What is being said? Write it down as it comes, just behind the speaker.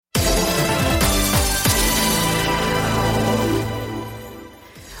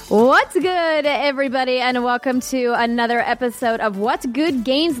What's good, everybody, and welcome to another episode of What's Good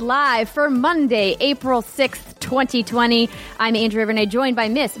Games Live for Monday, April 6th, 2020. I'm Andrea Renee, joined by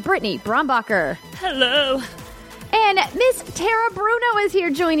Miss Brittany Brombacher. Hello. And Miss Tara Bruno is here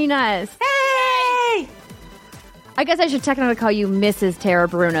joining us. Hey! I guess I should technically call you Mrs. Tara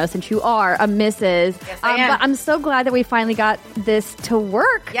Bruno, since you are a Mrs. Yes, I am. But I'm so glad that we finally got this to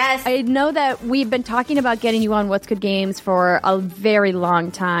work. Yes. I know that we've been talking about getting you on What's Good Games for a very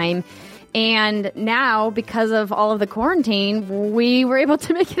long time. And now, because of all of the quarantine, we were able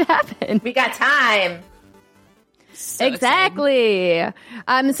to make it happen. We got time. So Exactly.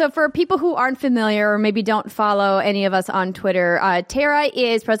 So for people who aren't familiar or maybe don't follow any of us on Twitter, Tara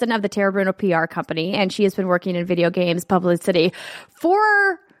is president of the Tara Bruno PR company, and she has been working in video games publicity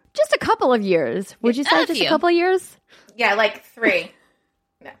for just a couple of years. Would you say just a couple of years? Yeah, like 3.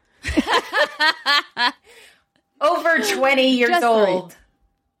 No. Over 20 years Just old.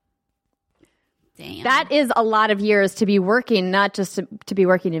 Damn. That is a lot of years to be working, not just to be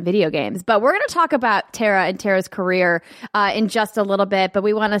working in video games. But we're going to talk about Tara and Tara's career in just a little bit. But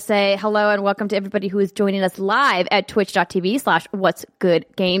we want to say hello and welcome to everybody who is joining us live at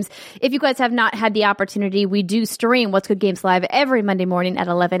twitch.tv/whatsgoodgames. If you guys have not had the opportunity, we do stream What's Good Games Live every Monday morning at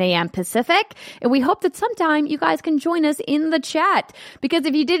 11 a.m. Pacific. And we hope that sometime you guys can join us in the chat. Because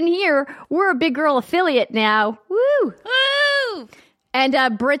if you didn't hear, we're a Big Girl affiliate now. Woo! Woo! And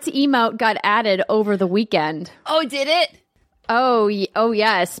Britt's emote got added over the weekend. Oh, did it? Oh,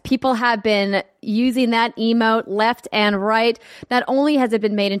 yes. People have been using that emote left and right. Not only has it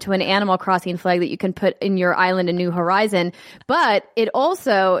been made into an Animal Crossing flag that you can put in your island in New Horizon, but it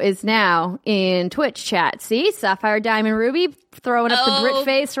also is now in Twitch chat. See? Sapphire Diamond Ruby throwing up the Brit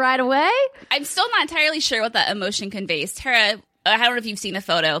face right away. I'm still not entirely sure what that emotion conveys. Tara, I don't know if you've seen the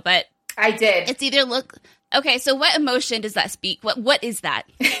photo, but I did. it's either look... Okay, so what emotion does that speak? What is that?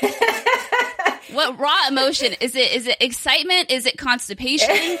 What raw emotion? Is it excitement? Is it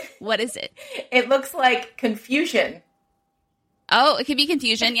constipation? What is it? It looks like confusion. Oh, it could be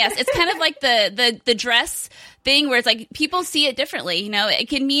confusion. Yes, it's kind of like the dress thing where it's like people see it differently. You know, it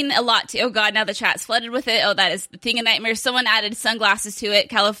can mean a lot to. Oh God, now the chat's flooded with it. Oh, that is the thing of nightmare. Someone added sunglasses to it.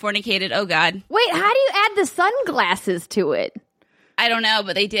 Californicated. Oh God. Wait, how do you add the sunglasses to it? I don't know,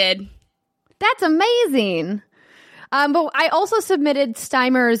 but they did. That's amazing. But I also submitted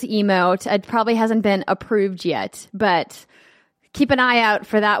Steimer's emote. It probably hasn't been approved yet, but keep an eye out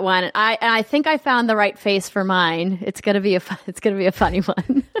for that one. I think I found the right face for mine. It's gonna be a funny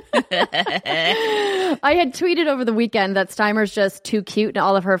one. I had tweeted over the weekend that Steimer's just too cute in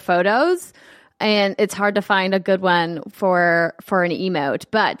all of her photos. And it's hard to find a good one for an emote.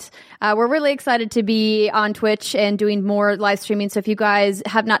 But we're really excited to be on Twitch and doing more live streaming. So if you guys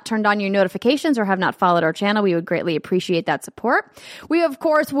have not turned on your notifications or have not followed our channel, we would greatly appreciate that support. We, of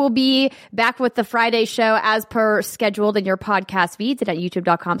course, will be back with the Friday show as per scheduled in your podcast feeds at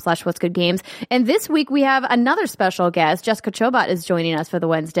youtube.com/whatsgoodgames. And this week we have another special guest. Jessica Chobot is joining us for the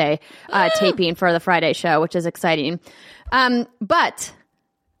Wednesday taping for the Friday show, which is exciting. But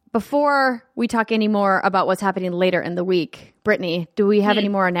before we talk any more about what's happening later in the week, Brittany, do we have any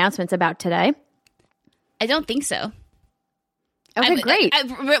more announcements about today? I don't think so. Okay, great.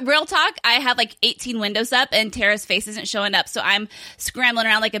 Real talk, I have like 18 windows up and Tara's face isn't showing up. So I'm scrambling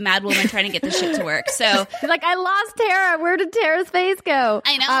around like a mad woman trying to get this shit to work. So You're like, I lost Tara. Where did Tara's face go?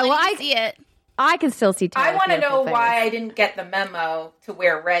 I know. I see it. I can still see Tara's I want to know face. why I didn't get the memo to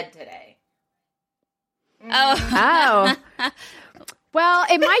wear red today. Oh. Well,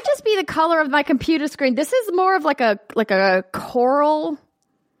 it might just be the color of my computer screen. This is more of like a coral.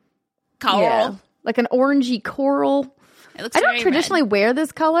 Yeah, like an orangey coral. It looks I don't very traditionally red. wear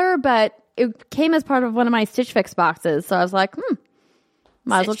this color, but it came as part of one of my Stitch Fix boxes. So I was like,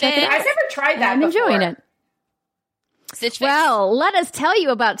 might as well check it out. I've never tried that I'm before. enjoying it. Stitch Fix. Well, let us tell you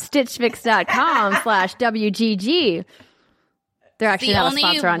about stitchfix.com/WGG. They're actually not a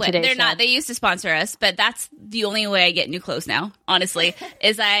sponsor on today's show. They're not. They used to sponsor us, but that's the only way I get new clothes now, honestly,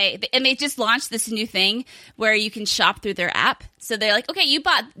 and they just launched this new thing where you can shop through their app. So they're like, okay, you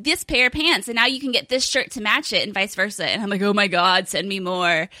bought this pair of pants and now you can get this shirt to match it and vice versa. And I'm like, oh my God, send me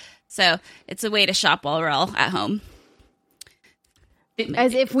more. So it's a way to shop while we're all at home.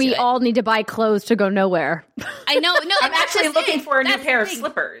 As if we all need to buy clothes to go nowhere. I know. No, I'm actually looking for a new pair of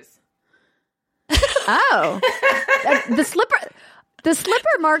slippers. Oh, the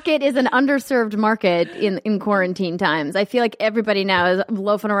slipper market is an underserved market in quarantine times. I feel like everybody now is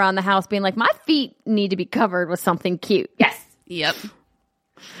loafing around the house being like, my feet need to be covered with something cute. Yes. Yep.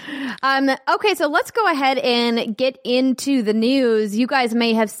 Okay, so let's go ahead and get into the news. You guys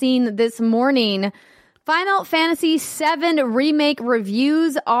may have seen this morning Final Fantasy VII Remake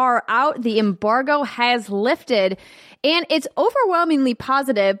reviews are out. The embargo has lifted, and it's overwhelmingly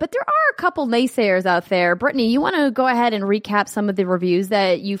positive, but there are a couple naysayers out there. Brittany, you want to go ahead and recap some of the reviews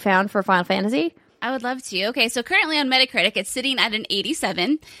that you found for Final Fantasy? I would love to. Okay, so currently on Metacritic, it's sitting at an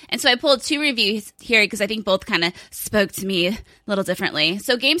 87. And so I pulled 2 reviews here because I think both kind of spoke to me a little differently.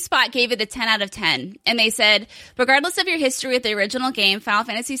 So GameSpot gave it a 10 out of 10. And they said, regardless of your history with the original game, Final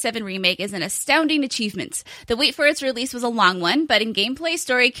Fantasy VII Remake is an astounding achievement. The wait for its release was a long one, but in gameplay,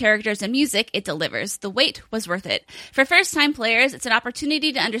 story, characters, and music, it delivers. The wait was worth it. For first-time players, it's an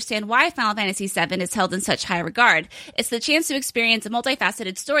opportunity to understand why Final Fantasy VII is held in such high regard. It's the chance to experience a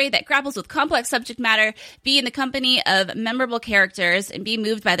multifaceted story that grapples with complex subject matter, be in the company of memorable characters, and be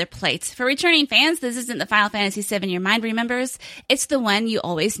moved by their plight. For returning fans, this isn't the Final Fantasy VII your mind remembers. It's the one you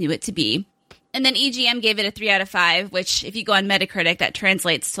always knew it to be. And then EGM gave it a 3 out of 5, which if you go on Metacritic, that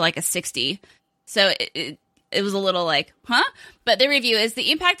translates to like a 60. So it was a little like, huh? But the review is,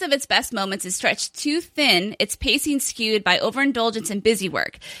 the impact of its best moments is stretched too thin, its pacing skewed by overindulgence and busy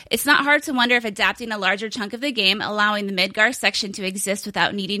work. It's not hard to wonder if adapting a larger chunk of the game, allowing the Midgar section to exist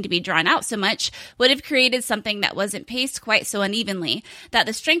without needing to be drawn out so much, would have created something that wasn't paced quite so unevenly. That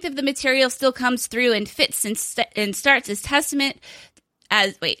the strength of the material still comes through and fits and starts is testament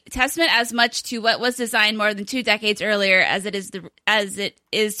as much to what was designed more than 2 decades earlier as it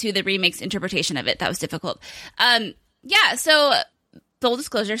is to the remake's interpretation of it. That was difficult. So full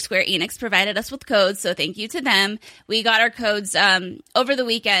disclosure, Square Enix provided us with codes, so thank you to them. We got our codes over the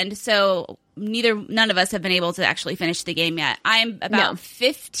weekend, so none of us have been able to actually finish the game yet. I'm about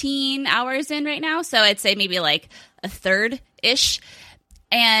 15 hours in right now, so I'd say maybe like a third-ish.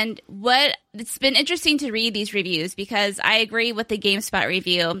 And it's been interesting to read these reviews because I agree with the GameSpot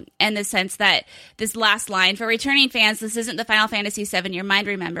review in the sense that this last line, for returning fans, this isn't the Final Fantasy VII your mind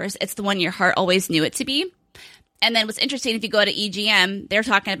remembers. It's the one your heart always knew it to be. And then what's interesting, if you go to EGM, they're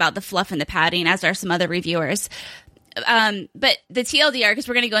talking about the fluff and the padding, as are some other reviewers. But the TLDR, because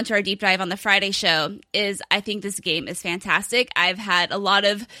we're going to go into our deep dive on the Friday show, is I think this game is fantastic. I've had a lot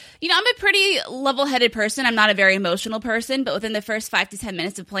of, I'm a pretty level-headed person. I'm not a very emotional person, but within the first 5 to 10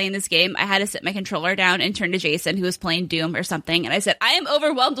 minutes of playing this game, I had to sit my controller down and turn to Jason, who was playing Doom or something. And I said, I am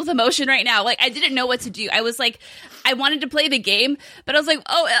overwhelmed with emotion right now. Like, I didn't know what to do. I was like, I wanted to play the game, but I was like,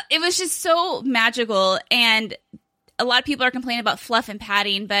 it was just so magical. And a lot of people are complaining about fluff and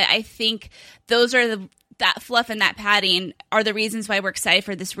padding, but I think that fluff and that padding are the reasons why we're excited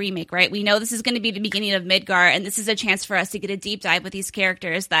for this remake, right? We know this is going to be the beginning of Midgar, and this is a chance for us to get a deep dive with these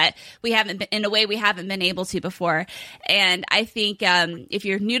characters that we haven't been, in a way we haven't been able to before. And I think if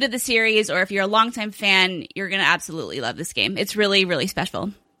you're new to the series or if you're a longtime fan, you're going to absolutely love this game. It's really, really special.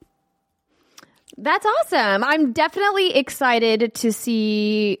 That's awesome. I'm definitely excited to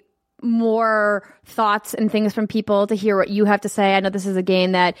see more thoughts and things from people, to hear what you have to say. I know this is a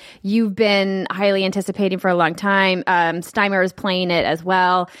game that you've been highly anticipating for a long time. Steimer is playing it as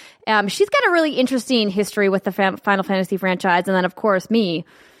well. She's got a really interesting history with the Final Fantasy franchise. And then, of course, me.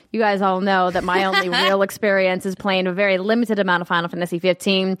 You guys all know that my only real experience is playing a very limited amount of Final Fantasy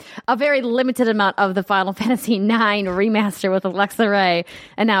 15, a very limited amount of the Final Fantasy 9 remaster with Alexa Ray,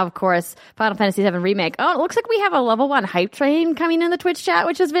 and now, of course, Final Fantasy 7 Remake. Oh, it looks like we have a level 1 hype train coming in the Twitch chat,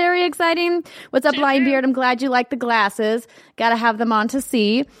 which is very exciting. What's up, Blindbeard? I'm glad you like the glasses. Got to have them on to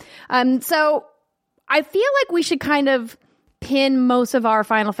see. So I feel like we should kind of pin most of our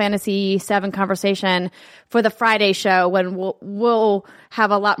Final Fantasy VII conversation for the Friday show, when we'll have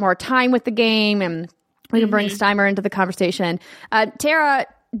a lot more time with the game and we can bring Steimer into the conversation. Tara,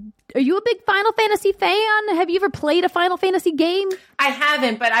 are you a big Final Fantasy fan? Have you ever played a Final Fantasy game? I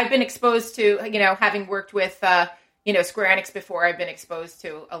haven't, but I've been exposed to, having worked with, Square Enix before, I've been exposed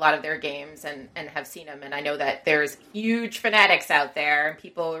to a lot of their games and have seen them. And I know that there's huge fanatics out there and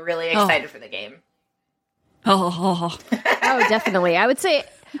people are really excited for the game. Oh, definitely. I would say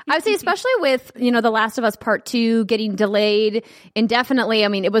especially with, The Last of Us Part 2 getting delayed indefinitely. I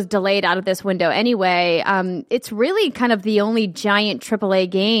mean, it was delayed out of this window anyway. It's really kind of the only giant AAA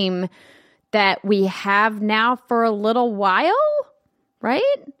game that we have now for a little while, right?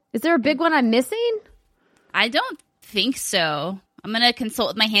 Is there a big one I'm missing? I don't think so. I'm going to consult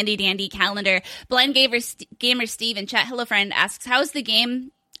with my handy-dandy calendar. Blind Gamer Steve in chat, hello friend, asks, how is the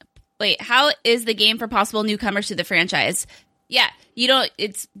game for possible newcomers to the franchise? Yeah,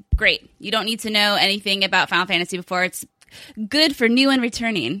 it's great. You don't need to know anything about Final Fantasy before. It's good for new and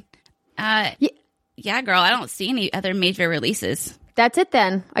returning. Yeah, girl, I don't see any other major releases. That's it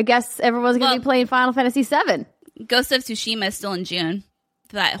then. I guess everyone's going to be playing Final Fantasy VII. Ghost of Tsushima is still in June.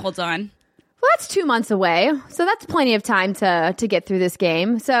 That holds on. Well, that's 2 months away. So that's plenty of time to get through this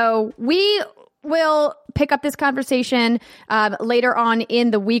game. So we will pick up this conversation later on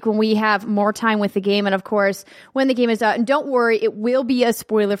in the week when we have more time with the game. And of course, when the game is out. And don't worry, it will be a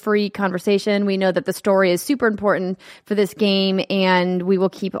spoiler-free conversation. We know that the story is super important for this game, and we will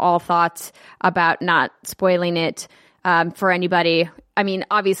keep all thoughts about not spoiling it for anybody. I mean,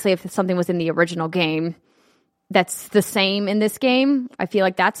 obviously, if something was in the original game that's the same in this game, I feel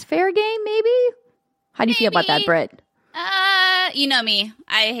like that's fair game, maybe? How do you feel about that, Britt? You know me.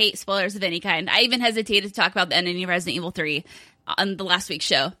 I hate spoilers of any kind. I even hesitated to talk about the ending of Resident Evil 3 on the last week's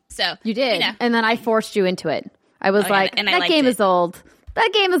show. So you did, you know. And then I forced you into it. I was like, that game is old. That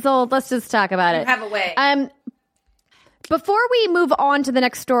game is old. Let's just talk about it. Have a way. Before we move on to the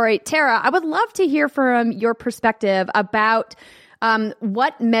next story, Tara, I would love to hear from your perspective about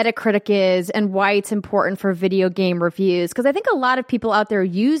what Metacritic is and why it's important for video game reviews. Because I think a lot of people out there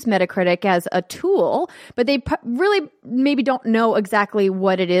use Metacritic as a tool, but they really maybe don't know exactly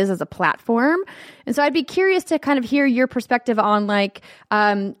what it is as a platform. And so I'd be curious to kind of hear your perspective on like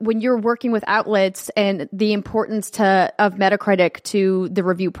when you're working with outlets and the importance of Metacritic to the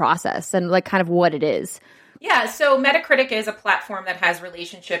review process and like kind of what it is. Yeah, so Metacritic is a platform that has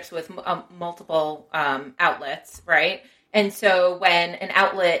relationships with multiple outlets, right? And so when an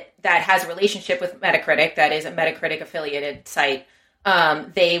outlet that has a relationship with Metacritic, that is a Metacritic affiliated site,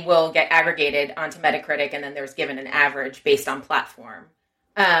 they will get aggregated onto Metacritic, and then there's given an average based on platform.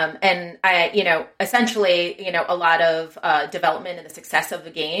 And essentially, a lot of development and the success of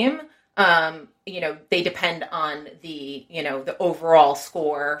the game, they depend on the overall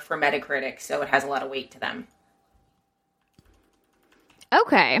score for Metacritic. So it has a lot of weight to them.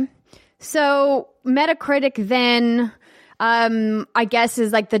 Okay. So Metacritic then, I guess,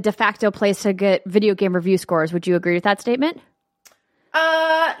 is like the de facto place to get video game review scores. Would you agree with that statement?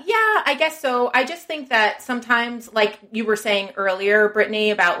 Yeah, I guess so. I just think that sometimes, like you were saying earlier,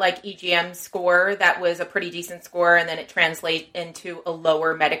 Brittany, about like EGM's score, that was a pretty decent score, and then it translates into a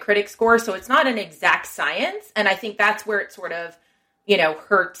lower Metacritic score. So it's not an exact science. And I think that's where it sort of,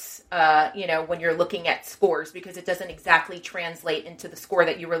 hurts, when you're looking at scores, because it doesn't exactly translate into the score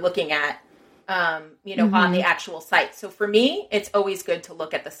that you were looking at, on the actual site. So for me, it's always good to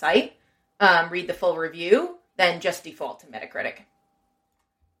look at the site, read the full review, then just default to Metacritic.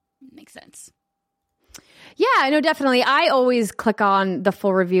 Makes sense. Yeah, no, definitely. I always click on the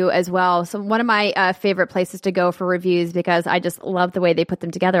full review as well. So one of my favorite places to go for reviews, because I just love the way they put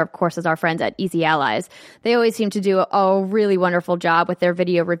them together, of course, is our friends at Easy Allies. They always seem to do a really wonderful job with their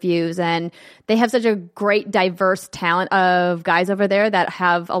video reviews, and they have such a great, diverse talent of guys over there that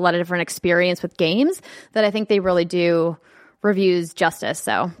have a lot of different experience with games that I think they really do reviews justice.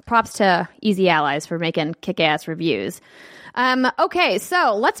 So props to Easy Allies for making kick-ass reviews. Okay,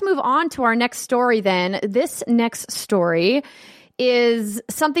 so let's move on to our next story then. This next story is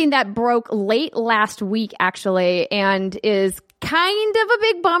something that broke late last week, actually, and is kind of a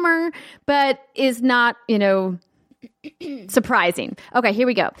big bummer, but is not, surprising. Okay, here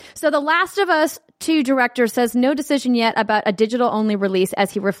we go. So The Last of Us 2 director says no decision yet about a digital-only release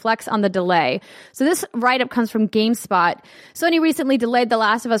as he reflects on the delay. So this write-up comes from GameSpot. Sony recently delayed The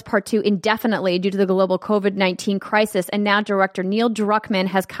Last of Us Part 2 indefinitely due to the global COVID-19 crisis, and now director Neil Druckmann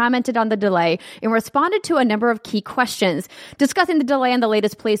has commented on the delay and responded to a number of key questions. Discussing the delay on the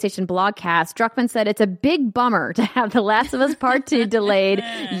latest PlayStation blogcast, Druckmann said it's a big bummer to have The Last of Us Part 2 delayed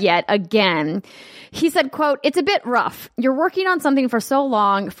yet again. He said, quote, "It's a bit rough. You're working on something for so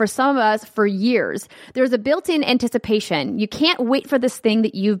long, for some of us for years. There's a built-in anticipation. You can't wait for this thing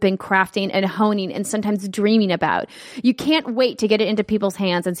that you've been crafting and honing and sometimes dreaming about. You can't wait to get it into people's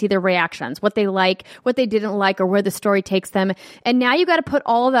hands and see their reactions, what they like, what they didn't like, or where the story takes them. And now you got to put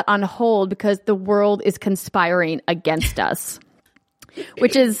all of that on hold because the world is conspiring against us."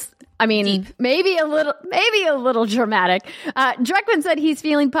 Which is, maybe a little dramatic. Druckmann said he's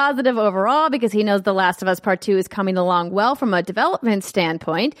feeling positive overall because he knows The Last of Us Part 2 is coming along well from a development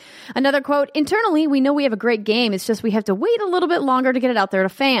standpoint. Another quote, "Internally, we know we have a great game. It's just we have to wait a little bit longer to get it out there to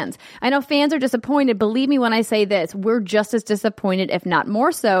fans. I know fans are disappointed. Believe me when I say this. We're just as disappointed, if not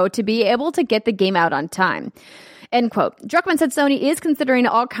more so, to be able to get the game out on time." End quote. Druckmann said Sony is considering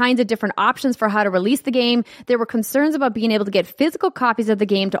all kinds of different options for how to release the game. There were concerns about being able to get physical copies of the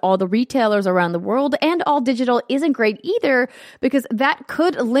game to all the retailers around the world, and all digital isn't great either because that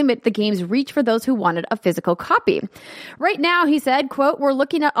could limit the game's reach for those who wanted a physical copy. Right now, he said, quote, "We're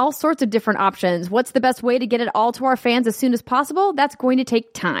looking at all sorts of different options. What's the best way to get it all to our fans as soon as possible? That's going to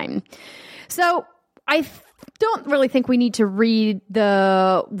take time." So I don't really think we need to read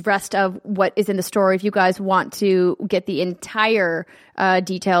the rest of what is in the story. If you guys want to get the entire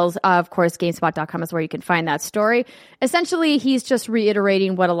details, of course, GameSpot.com is where you can find that story. Essentially, he's just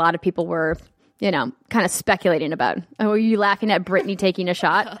reiterating what a lot of people were kind of speculating about. Oh, are you laughing at Brittany taking a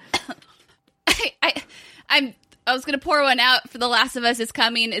shot? I was going to pour one out for The Last of Us is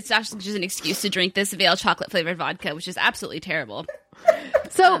coming. It's actually just an excuse to drink this Veil chocolate flavored vodka, which is absolutely terrible.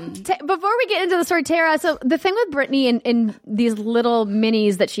 So before we get into the story, Tara, so the thing with Brittany in these little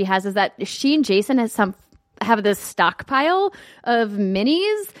minis that she has is that she and Jason have this stockpile of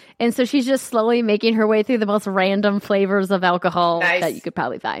minis, and so she's just slowly making her way through the most random flavors of alcohol that you could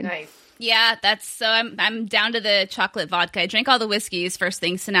probably find. Nice. Yeah, that's so. I'm down to the chocolate vodka. I drank all the whiskeys first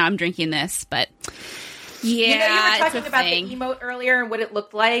thing, so now I'm drinking this. But yeah, you were talking about the emote earlier and what it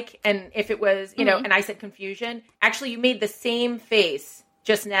looked like, and if it was, and I said confusion. Actually, you made the same face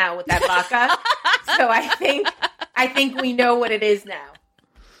just now with that vodka, so I think we know what it is now.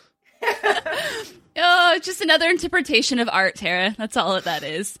 Oh, it's just another interpretation of art, Tara. That's all that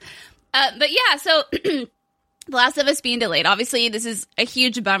is. But yeah, so The Last of Us being delayed. Obviously, this is a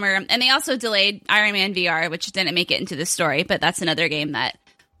huge bummer. And they also delayed Iron Man VR, which didn't make it into the story. But that's another game that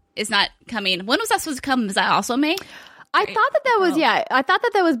is not coming. When was that supposed to come? Was that also May? I thought that was, I thought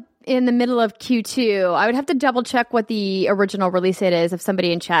that was in the middle of Q2. I would have to double check what the original release date is. If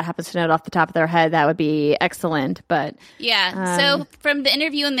somebody in chat happens to know it off the top of their head, that would be excellent. But yeah, so from the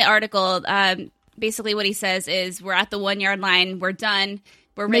interview in the article, basically what he says is we're at the 1 yard line. We're done.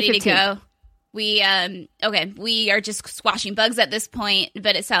 We're ready to go. We are just squashing bugs at this point,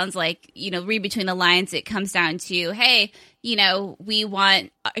 but it sounds like, read between the lines, it comes down to, hey, we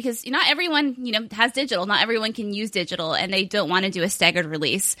want, because not everyone, has digital. Not everyone can use digital, and they don't want to do a staggered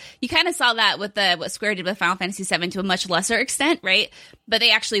release. You kind of saw that with what Square did with Final Fantasy VII to a much lesser extent, right? But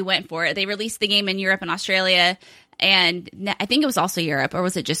they actually went for it. They released the game in Europe and Australia, and I think it was also Europe, or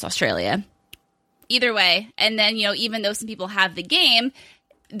was it just Australia? Either way. And then, even though some people have the game,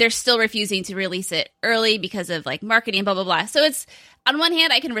 they're still refusing to release it early because of marketing, blah, blah, blah. So it's, on one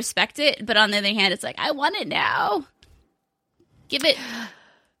hand, I can respect it, but on the other hand, it's like, I want it now. Give it.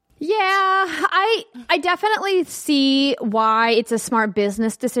 Yeah, I definitely see why it's a smart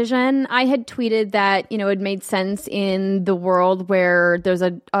business decision. I had tweeted that, it made sense in the world where there's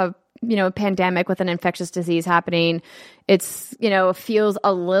a pandemic with an infectious disease happening. It's, feels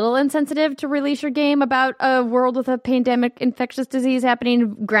a little insensitive to release your game about a world with a pandemic infectious disease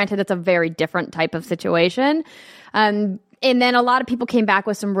happening. Granted, it's a very different type of situation. And then a lot of people came back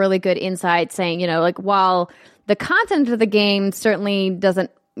with some really good insights saying, while the content of the game certainly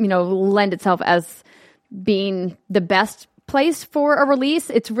doesn't, lend itself as being the best place for a release,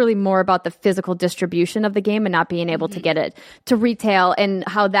 it's really more about the physical distribution of the game and not being able to get it to retail, and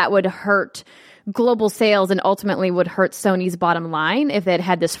how that would hurt global sales and ultimately would hurt Sony's bottom line if it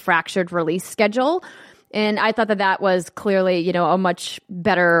had this fractured release schedule. And I thought that was clearly, a much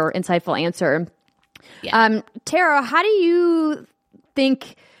better, insightful answer. Yeah. Tara, how do you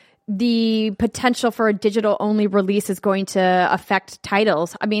think the potential for a digital-only release is going to affect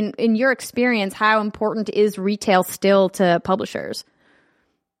titles? I mean, in your experience, how important is retail still to publishers?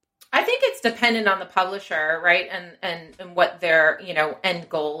 I think it's dependent on the publisher, right? And what their, end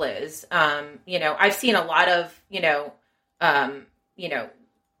goal is. I've seen a lot of,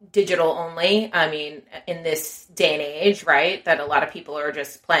 digital only. I mean, in this day and age, right? That a lot of people are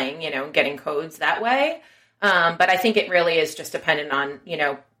just playing, getting codes that way. But I think it really is just dependent on,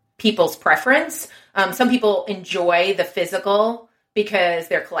 people's preference. Some people enjoy the physical because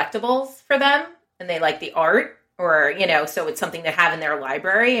they're collectibles for them and they like the art, or, so it's something to have in their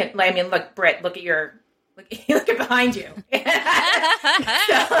library. And I mean, look, Britt, look at behind you.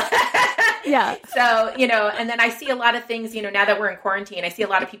 Yeah. So, and then I see a lot of things, now that we're in quarantine, I see a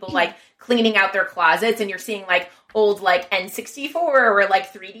lot of people cleaning out their closets, and you're seeing old N64 or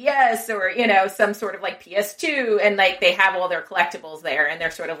 3DS or, some sort of PS2, and they have all their collectibles there, and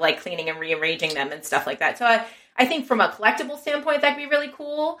they're sort of cleaning and rearranging them and stuff like that. So I think from a collectible standpoint, that'd be really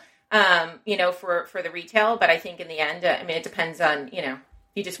cool, for the retail. But I think in the end, it depends on,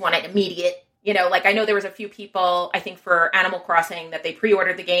 you just want it immediate. I know there was a few people, I think for Animal Crossing, that they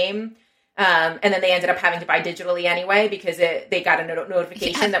pre-ordered the game, and then they ended up having to buy digitally anyway because they got a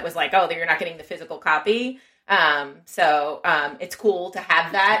notification that was oh, you're not getting the physical copy. So it's cool to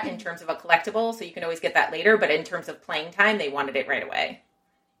have that in terms of a collectible, so you can always get that later. But in terms of playing time, they wanted it right away.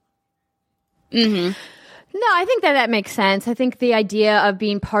 Mm-hmm. No, I think that makes sense. I think the idea of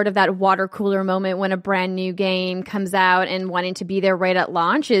being part of that water cooler moment when a brand new game comes out and wanting to be there right at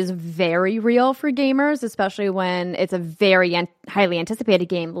launch is very real for gamers, especially when it's a very highly anticipated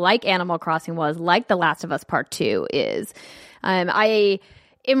game like Animal Crossing was, like The Last of Us Part 2 is. I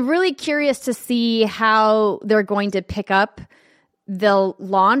am really curious to see how they're going to pick up the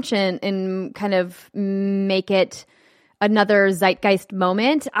launch and kind of make it another zeitgeist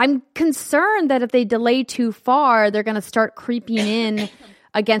moment. I'm concerned that if they delay too far, they're going to start creeping in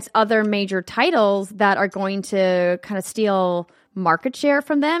against other major titles that are going to kind of steal market share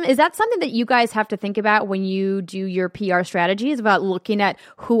from them. Is that something that you guys have to think about when you do your PR strategies, about looking at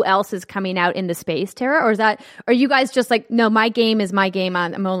who else is coming out in the space, Tara? Or are you guys just like, no, my game is my game,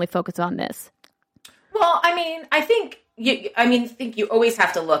 I'm only focused on this? Well, I mean, I think you always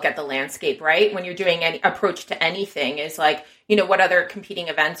have to look at the landscape, right? When you're doing any approach to anything, is like, what other competing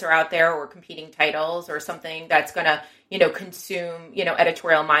events are out there, or competing titles, or something that's going to, consume,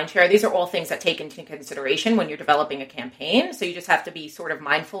 editorial mindshare. These are all things that take into consideration when you're developing a campaign. So you just have to be sort of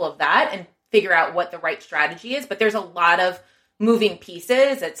mindful of that and figure out what the right strategy is. But there's a lot of moving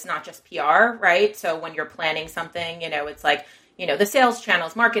pieces. It's not just PR, right? So when you're planning something, it's like, the sales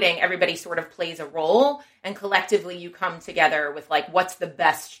channels, marketing, everybody sort of plays a role, and collectively you come together with like, what's the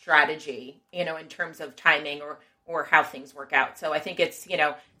best strategy, in terms of timing or how things work out. So I think it's,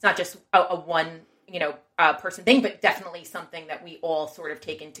 it's not just a one, person thing, but definitely something that we all sort of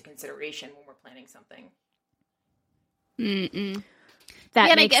take into consideration when we're planning something. Mm-mm.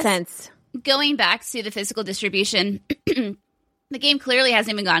 That makes sense. Going back to the physical distribution, the game clearly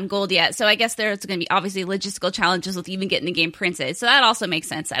hasn't even gone gold yet. So I guess there's going to be obviously logistical challenges with even getting the game printed. So that also makes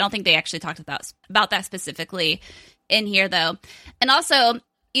sense. I don't think they actually talked about that specifically in here, though. And also,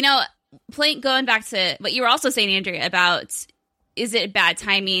 going back to what you were also saying, Andrea, about is it bad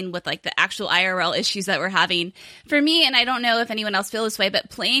timing with like the actual IRL issues that we're having? For me, and I don't know if anyone else feels this way, but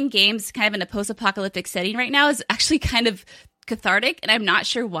playing games kind of in a post-apocalyptic setting right now is actually kind of cathartic, and I'm not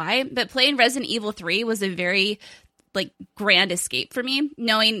sure why. But playing Resident Evil 3 was a very like grand escape for me,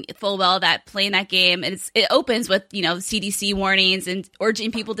 knowing full well that playing that game, it opens with, CDC warnings and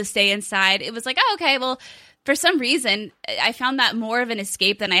urging people to stay inside. It was like, oh, okay, well, for some reason, I found that more of an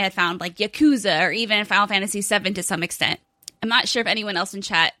escape than I had found like Yakuza or even Final Fantasy VII to some extent. I'm not sure if anyone else in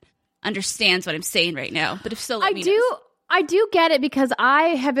chat understands what I'm saying right now, but if so, let me know. I do get it, because I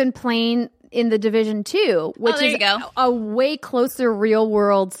have been playing in the Division 2, which is a way closer real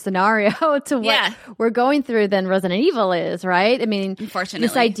world scenario to what we're going through than Resident Evil is, right? I mean, unfortunately,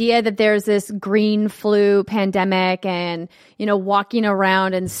 this idea that there's this green flu pandemic and, walking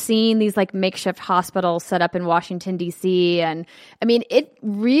around and seeing these like makeshift hospitals set up in Washington, D.C. And I mean, it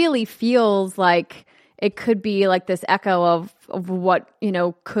really feels like it could be like this echo of what,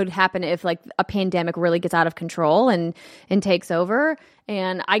 could happen if like a pandemic really gets out of control and takes over.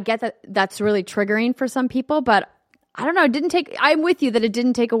 And I get that that's really triggering for some people, but I don't know. I'm with you that it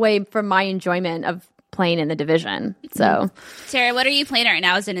didn't take away from my enjoyment of playing in the Division. So, Sarah, what are you playing right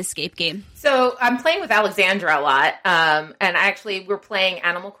now as an escape game? So I'm playing with Alexandra a lot. And actually we're playing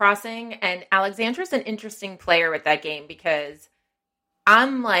Animal Crossing, and Alexandra's an interesting player with that game, because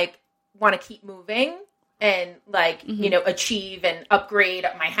I'm like, want to keep moving and like, achieve and upgrade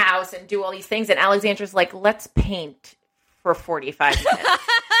my house and do all these things. And Alexandra's like, let's paint for 45 minutes.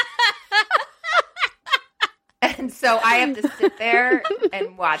 And so I have to sit there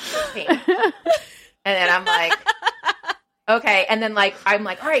and watch her paint. And then I'm like, okay. And then like, I'm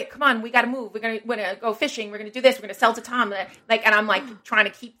like, all right, come on, we got to move. We're going to go fishing. We're going to do this. We're going to sell to Tom. Like, and I'm like trying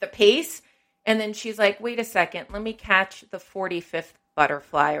to keep the pace. And then she's like, wait a second, let me catch the 45th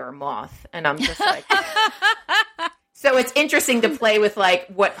butterfly or moth. And I'm just like, so it's interesting to play with like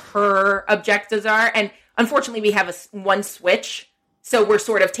what her objectives are. And unfortunately we have one switch. So we're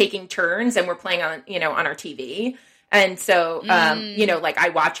sort of taking turns, and we're playing on, on our TV. And so, like I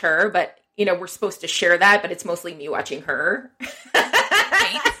watch her, but we're supposed to share that, but it's mostly me watching her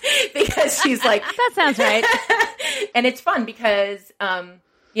because she's like, that sounds right. And it's fun because,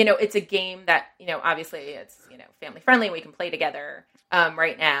 it's a game that, obviously it's, family friendly. We can play together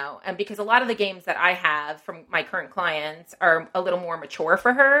right now. And because a lot of the games that I have from my current clients are a little more mature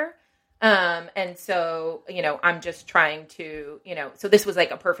for her. And so, I'm just trying to, so this was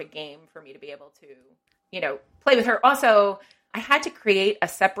like a perfect game for me to be able to, play with her. Also, I had to create a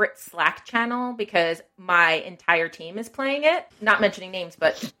separate Slack channel because my entire team is playing it. Not mentioning names,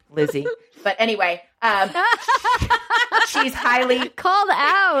 but Lizzie. But anyway, she's highly called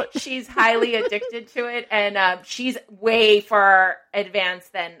out. She's highly addicted to it, and she's way far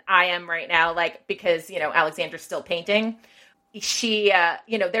advanced than I am right now. Like because Alexandra's still painting. She,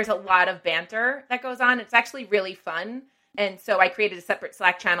 there's a lot of banter that goes on. It's actually really fun. And so I created a separate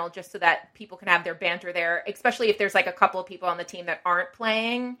Slack channel just so that people can have their banter there, especially if there's like a couple of people on the team that aren't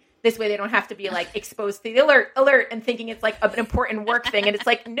playing. This way they don't have to be like exposed to the alert and thinking it's like an important work thing. And it's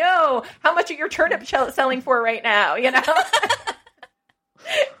like, no, how much are your turnip selling for right now?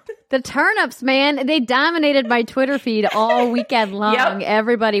 The turnips, man, they dominated my Twitter feed all weekend long. Yep.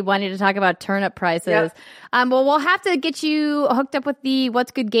 Everybody wanted to talk about turnip prices. Yep. Well, we'll have to get you hooked up with the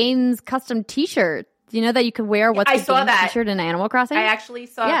What's Good Games custom t-shirt. Do you know that you can wear What's Good Games t-shirt in Animal Crossing? I actually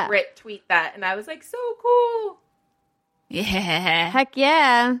saw Britt tweet that, and I was like, so cool. Yeah. Heck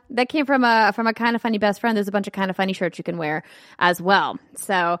yeah. That came from a Kind of Funny best friend. There's a bunch of Kind of Funny shirts you can wear as well.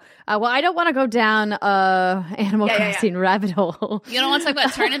 So, well, I don't want to go down Animal Crossing rabbit hole. You don't want to talk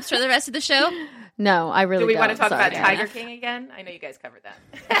about turnips for the rest of the show? No, I really don't. Do we want to talk Sorry, about Tiger King again? I know you guys covered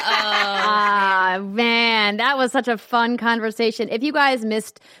that. Man, that was such a fun conversation. If you guys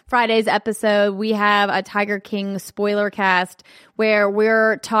missed Friday's episode, we have a Tiger King spoiler cast where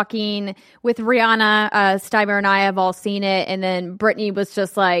we're talking with Rihanna. Steimer and I have all seen it. And then Brittany was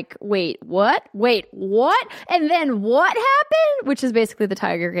just like, wait, what? And then what happened? Which is basically the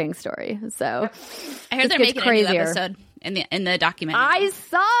Tiger King story. So I heard they're making a new episode. In the documentary. I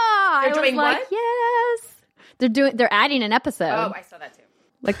saw. They're doing like, what? Yes. They're adding an episode. Oh, I saw that too.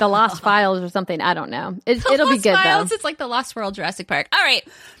 Like the Lost Files or something. I don't know. It'll be good Files, though. It's like the Lost World Jurassic Park. All right.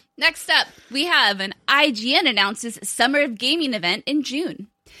 Next up, we have an IGN announces Summer of Gaming event in June.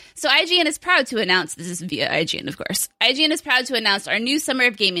 So IGN is proud to announce, this is via IGN, of course. IGN is proud to announce our new Summer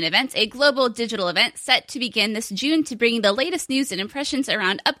of Gaming event, a global digital event set to begin this June to bring the latest news and impressions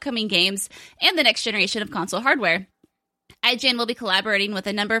around upcoming games and the next generation of console hardware. IGN will be collaborating with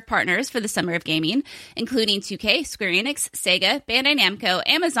a number of partners for the Summer of Gaming, including 2K, Square Enix, Sega, Bandai Namco,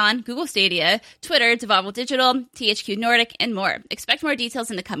 Amazon, Google Stadia, Twitter, Devolver Digital, THQ Nordic, and more. Expect more details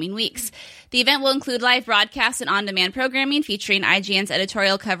in the coming weeks. The event will include live broadcasts and on-demand programming featuring IGN's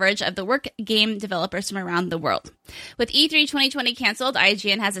editorial coverage of the work game developers from around the world. With E3 2020 canceled,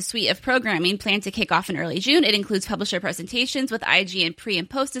 IGN has a suite of programming planned to kick off in early June. It includes publisher presentations with IGN pre- and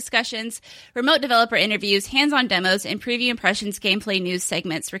post-discussions, remote developer interviews, hands-on demos, and preview impressions, gameplay news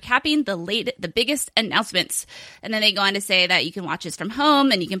segments, recapping the biggest announcements. And then they go on to say that you can watch this from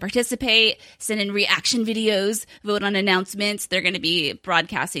home and you can participate, send in reaction videos, vote on announcements. They're going to be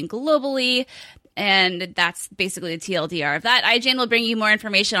broadcasting globally. And that's basically the TLDR of that. IGN will bring you more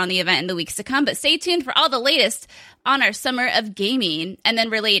information on the event in the weeks to come, but stay tuned for all the latest on our Summer of Gaming. And then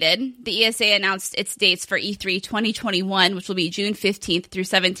related, the ESA announced its dates for E3 2021, which will be June 15th through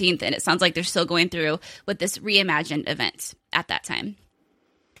 17th. And it sounds like they're still going through with this reimagined event at that time.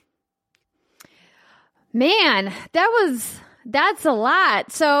 Man, that's a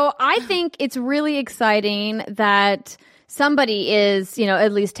lot. So I think it's really exciting that somebody is,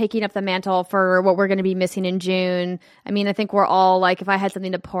 at least taking up the mantle for what we're going to be missing in June. I mean, I think we're all like, if I had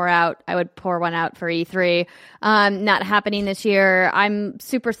something to pour out, I would pour one out for E3. Not happening this year. I'm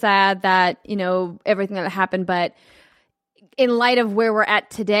super sad that, everything that happened, but in light of where we're at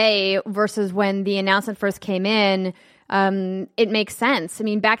today versus when the announcement first came in, it makes sense. I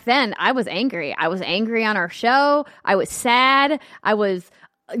mean, back then I was angry. I was angry on our show. I was sad. I was,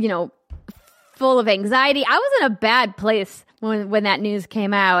 full of anxiety. I was in a bad place when that news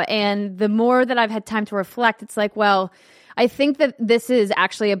came out. And the more that I've had time to reflect, it's like, well, I think that this is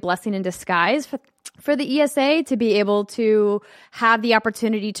actually a blessing in disguise for the ESA to be able to have the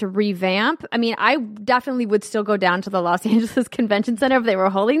opportunity to revamp. I mean, I definitely would still go down to the Los Angeles Convention Center if they were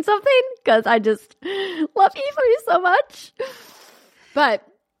holding something, because I just love E3 so much. But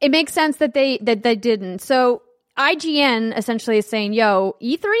it makes sense that they didn't. So IGN essentially is saying, yo,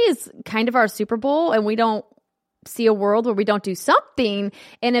 E3 is kind of our Super Bowl, and we don't see a world where we don't do something.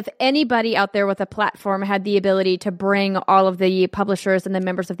 And if anybody out there with a platform had the ability to bring all of the publishers and the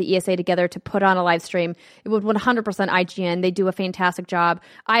members of the ESA together to put on a live stream, it would 100% IGN. They do a fantastic job.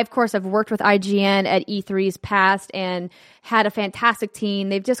 I, of course, have worked with IGN at E3's past and had a fantastic team.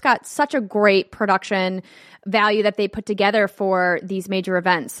 They've just got such a great production value that they put together for these major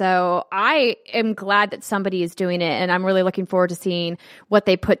events. So I am glad that somebody is doing it, and I'm really looking forward to seeing what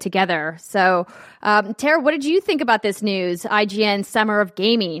they put together. So, Tara, what did you think about this news, IGN Summer of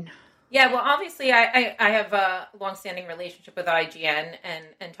Gaming? Yeah, well, obviously, I have a longstanding relationship with IGN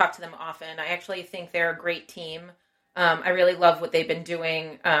and talk to them often. I actually think they're a great team. I really love what they've been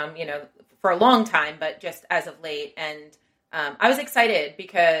doing, for a long time, but just as of late. And I was excited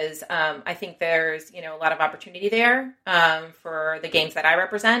because I think there's, a lot of opportunity there for the games that I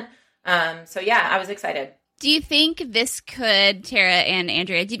represent. So, yeah, I was excited. Do you think this could, Tara and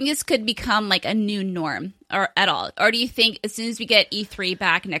Andrea, do you think this could become like a new norm or at all? Or do you think as soon as we get E3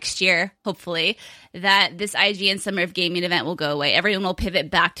 back next year, hopefully, that this IGN Summer of Gaming event will go away? Everyone will pivot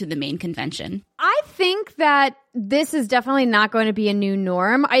back to the main convention. I think that this is definitely not going to be a new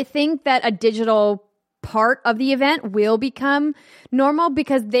norm. I think that a digital part of the event will become normal,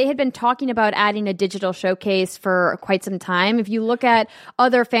 because they had been talking about adding a digital showcase for quite some time. If you look at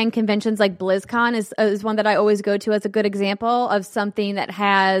other fan conventions, like BlizzCon is one that I always go to as a good example of something that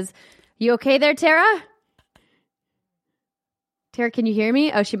has... You okay there, Tara? Tara, can you hear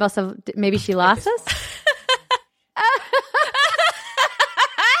me? Oh, she must have... Maybe she lost us?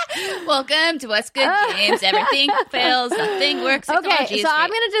 Welcome to What's Good Games. Everything fails, nothing works. Okay, so I'm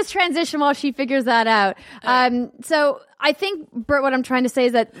going to just transition while she figures that out. So I think, Britt, what I'm trying to say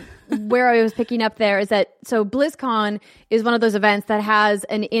is that where I was picking up there is that, so BlizzCon is one of those events that has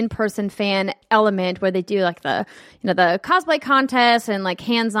an in-person fan element where they do like the cosplay contests and like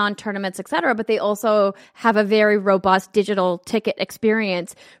hands-on tournaments, etc. But they also have a very robust digital ticket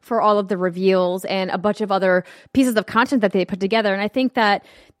experience for all of the reveals and a bunch of other pieces of content that they put together. And I think that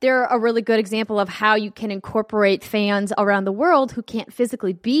they're a really good example of how you can incorporate fans around the world who can't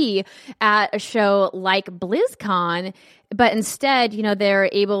physically be at a show like BlizzCon, but instead, they're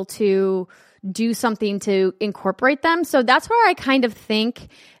able to do something to incorporate them. So that's where I kind of think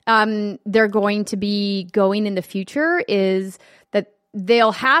they're going to be going in the future, is that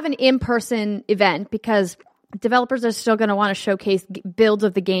they'll have an in-person event, because developers are still going to want to showcase builds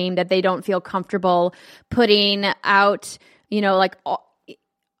of the game that they don't feel comfortable putting out,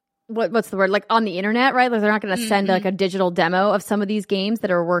 what's the word? Like on the internet, right? Like they're not going to send like a digital demo of some of these games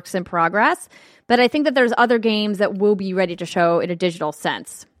that are works in progress. But I think that there's other games that will be ready to show in a digital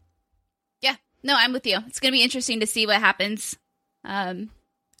sense. Yeah, no, I'm with you. It's going to be interesting to see what happens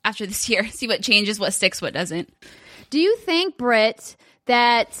after this year. See what changes, what sticks, what doesn't. Do you think, Britt,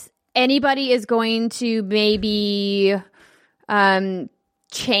 that anybody is going to maybe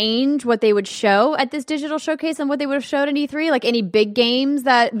change what they would show at this digital showcase and what they would have showed at E3? Like any big games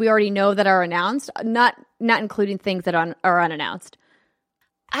that we already know that are announced, not including things that are unannounced?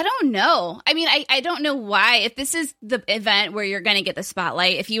 I don't know. I mean, I don't know why. If this is the event where you're going to get the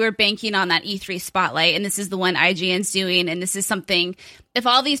spotlight, if you were banking on that E3 spotlight, and this is the one IGN's doing, and this is something, if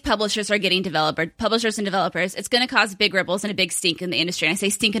all these publishers are getting publishers and developers, it's going to cause big ripples and a big stink in the industry. And I say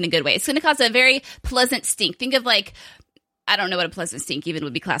stink in a good way. It's going to cause a very pleasant stink. Think of like, I don't know what a pleasant stink even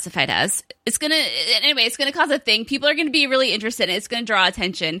would be classified as. It's going to cause a thing. People are going to be really interested in it. It's going to draw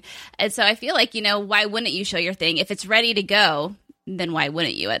attention. And so I feel like, why wouldn't you show your thing? If it's ready to go, then why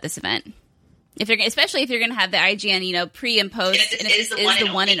wouldn't you at this event? Especially if you're going to have the IGN, pre and post, and it is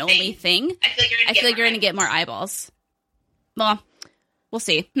the one and only thing. I feel like you're going to get more eyeballs. Well, we'll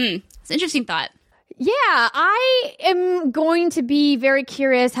see. It's an interesting thought. Yeah, I am going to be very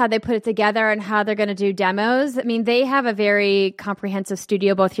curious how they put it together and how they're going to do demos. I mean, they have a very comprehensive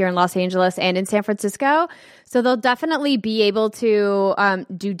studio both here in Los Angeles and in San Francisco. So they'll definitely be able to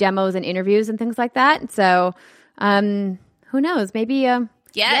do demos and interviews and things like that. So who knows? Maybe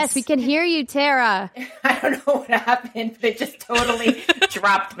yes, we can hear you, Tara. I don't know what happened, but it just totally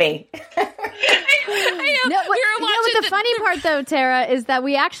dropped me. I know. The funny part, though, Tara, is that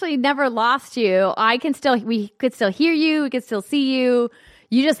we actually never lost you. We could still hear you. We could still see you.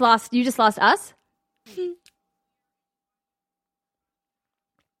 You just lost us.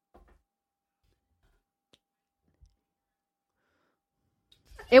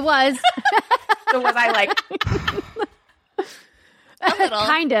 It was. So was I like? A little.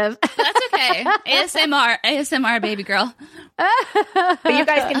 Kind of. That's okay. ASMR, baby girl. But you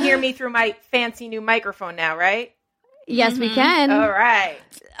guys can hear me through my fancy new microphone now, right? Yes, we can. All right.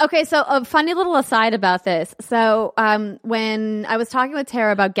 Okay, so a funny little aside about this. So when I was talking with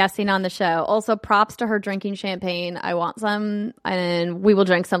Tara about guesting on the show, also props to her drinking champagne. I want some, and we will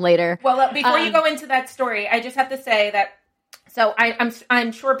drink some later. Well, before you go into that story, I just have to say that, so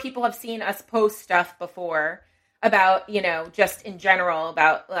I'm sure people have seen us post stuff before about, just in general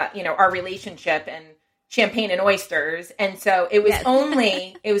about, our relationship and champagne and oysters. And so it was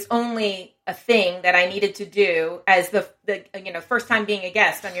only a thing that I needed to do as the first time being a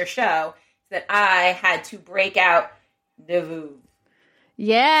guest on your show, that I had to break out the Veuve.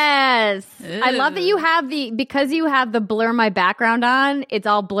 Yes. Ooh. I love that you have because you have the blur my background on, it's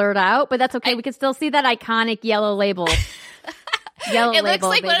all blurred out, but that's okay. We can still see that iconic yellow label. It looks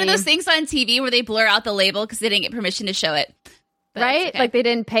like one of those things on TV where they blur out the label because they didn't get permission to show it. But right? Okay. Like they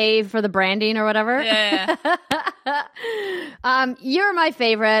didn't pay for the branding or whatever. Yeah. You're my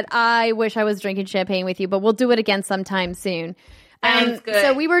favorite. I wish I was drinking champagne with you, but we'll do it again sometime soon. Sounds good.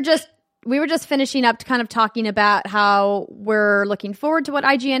 So we were just we were just finishing up to kind of talking about how we're looking forward to what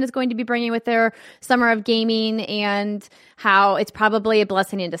IGN is going to be bringing with their Summer of Gaming, and how it's probably a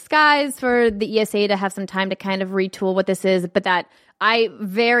blessing in disguise for the ESA to have some time to kind of retool what this is, but that I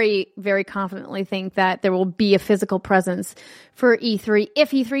very, very confidently think that there will be a physical presence for E3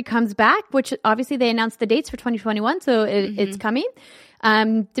 if E3 comes back, which obviously they announced the dates for 2021, so it's coming.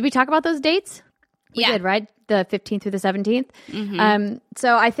 Did we talk about those dates? We did, right? The 15th through the 17th.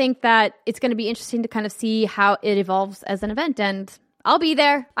 So I think that it's going to be interesting to kind of see how it evolves as an event, and I'll be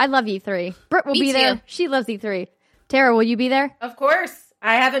there. I love E3. Britt will be there. She loves E3. Tara, will you be there? Of course.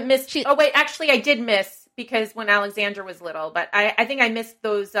 I haven't missed. Oh, wait. Actually, I did miss because when Alexandra was little, but I think I missed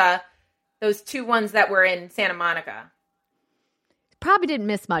those 2 ones that were in Santa Monica. Probably didn't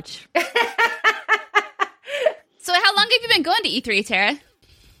miss much. So how long have you been going to E3, Tara?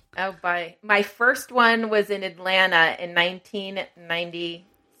 Oh, my first one was in Atlanta in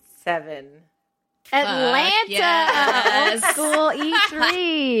 1997. Atlanta! Yes. Old school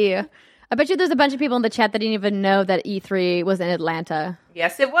E3. I bet you there's a bunch of people in the chat that didn't even know that E3 was in Atlanta.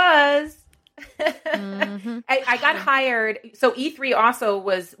 Yes, it was. I got hired. So E3 also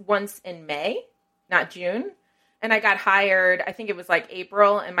was once in May, not June. And I got hired, I think it was like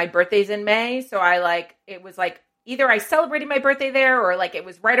April, and my birthday's in May. So it was like either I celebrated my birthday there, or like it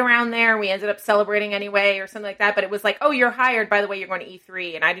was right around there. We ended up celebrating anyway or something like that. But it was like, oh, you're hired. By the way, you're going to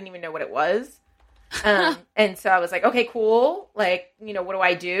E3. And I didn't even know what it was. And so I was like, okay, cool. Like, what do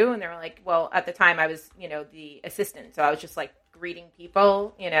I do? And they were like, well, at the time I was, the assistant. So I was just like greeting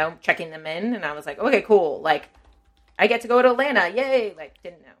people, checking them in. And I was like, okay, cool. Like, I get to go to Atlanta. Yay. Like,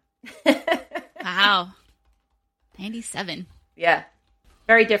 didn't know. Wow. 97. Yeah.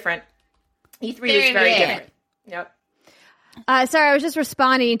 Very different. E3 is very different. Yep. Sorry, I was just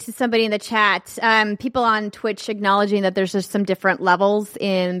responding to somebody in the chat. People on Twitch acknowledging that there's just some different levels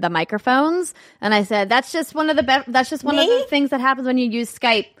in the microphones, and I said that's just one of the things that happens when you use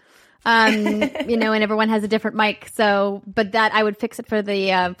Skype. And everyone has a different mic. So, but that I would fix it for the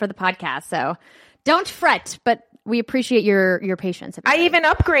podcast. So, don't fret. But we appreciate your patience. I even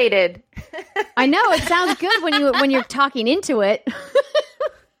upgraded. I know it sounds good when you're talking into it.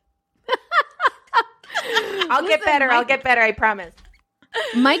 I'll get better. I promise.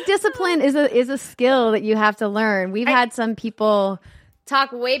 Mic discipline is a skill that you have to learn. We've had some people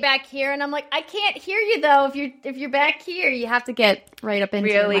talk way back here, and I'm like, I can't hear you though. If you're back here, you have to get right up into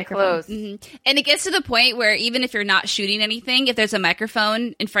really the microphone. Close. Mm-hmm. And it gets to the point where even if you're not shooting anything, if there's a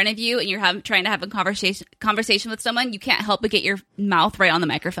microphone in front of you and you're trying to have a conversation with someone, you can't help but get your mouth right on the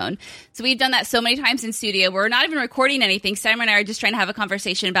microphone. So we've done that so many times in studio. We're not even recording anything. Sam and I are just trying to have a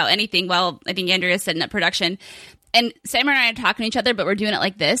conversation about anything while I think Andrea is setting up production. And Sam and I are talking to each other, but we're doing it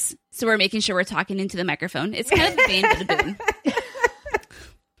like this. So we're making sure we're talking into the microphone. It's kind of the bane of the boon.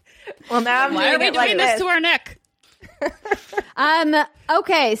 Well, now I'm Why are we doing doing this to our neck?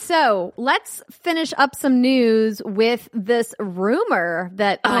 Okay, so let's finish up some news with this rumor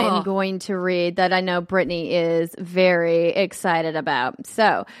that I'm going to read that I know Brittany is very excited about.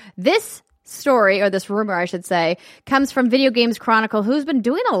 So this story, or this rumor, I should say, comes from Video Games Chronicle, who's been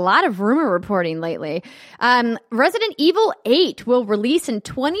doing a lot of rumor reporting lately. Resident Evil 8 will release in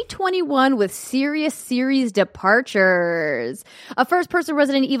 2021 with serious series departures. A first-person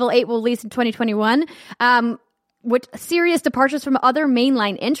Resident Evil 8 will release in 2021. With serious departures from other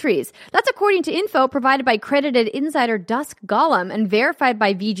mainline entries. That's according to info provided by credited insider Dusk Golem and verified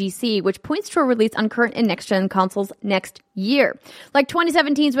by VGC, which points to a release on current and next-gen consoles next year. Like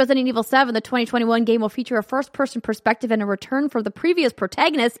 2017's Resident Evil 7, the 2021 game will feature a first-person perspective and a return for the previous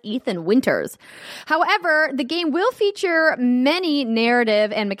protagonist, Ethan Winters. However, the game will feature many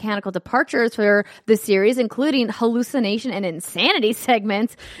narrative and mechanical departures for the series, including hallucination and insanity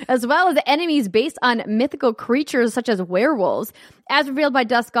segments, as well as enemies based on mythical creatures such as werewolves. As revealed by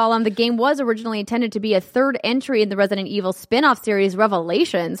Dusk Golem, the game was originally intended to be a third entry in the Resident Evil spin-off series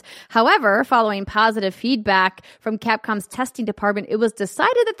Revelations. However, following positive feedback from Capcom's testing department, it was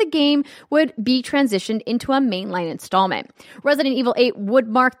decided that the game would be transitioned into a mainline installment. Resident Evil 8 would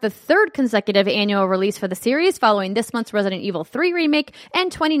mark the third consecutive annual release for the series, following this month's Resident Evil 3 remake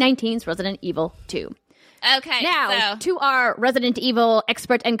and 2019's Resident Evil 2. Okay, now to our Resident Evil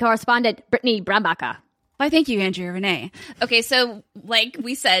expert and correspondent, Brittany Brombacher. Why, thank you, Andrea Renee. Okay, so like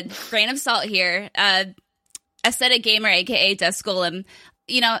we said, grain of salt here. Aesthetic Gamer, aka Dusk Golem,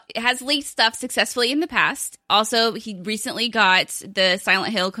 has leaked stuff successfully in the past. Also, he recently got the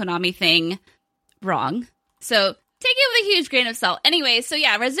Silent Hill Konami thing wrong. So take it with a huge grain of salt. Anyway, so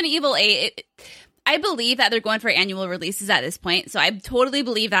yeah, Resident Evil 8. I believe that they're going for annual releases at this point, so I totally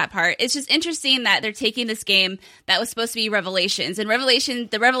believe that part. It's just interesting that they're taking this game that was supposed to be Revelations, and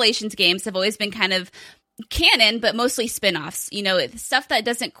the Revelations games have always been kind of canon, but mostly spin-offs. You know, stuff that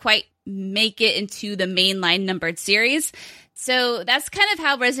doesn't quite make it into the mainline numbered series. So that's kind of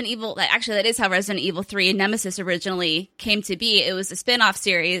how that is how Resident Evil 3 and Nemesis originally came to be. It was a spin-off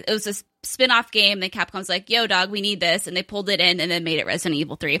series. It was a spin-off game. Then Capcom's like, yo, dog, we need this. And they pulled it in and then made it Resident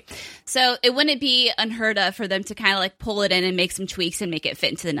Evil 3. So it wouldn't be unheard of for them to kind of like pull it in and make some tweaks and make it fit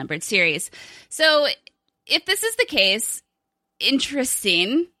into the numbered series. So if this is the case,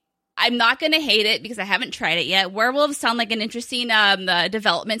 interesting. I'm not going to hate it because I haven't tried it yet. Werewolves sound like an interesting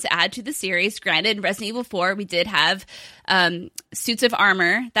development to add to the series. Granted, in Resident Evil 4, we did have suits of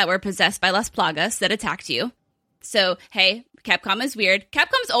armor that were possessed by Las Plagas that attacked you. So, hey, Capcom is weird.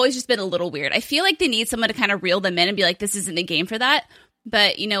 Capcom's always just been a little weird. I feel like they need someone to kind of reel them in and be like, this isn't a game for that.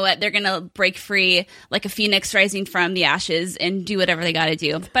 But you know what? They're going to break free like a phoenix rising from the ashes and do whatever they got to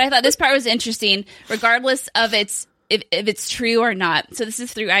do. But I thought this part was interesting, regardless of if it's true or not. So this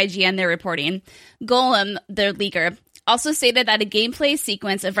is through IGN, they're reporting. Golem, their leaker, also stated that a gameplay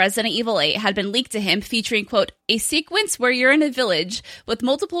sequence of Resident Evil 8 had been leaked to him featuring, quote, a sequence where you're in a village with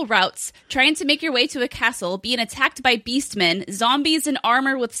multiple routes, trying to make your way to a castle, being attacked by beastmen, zombies in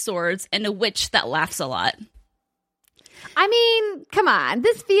armor with swords, and a witch that laughs a lot. I mean, come on.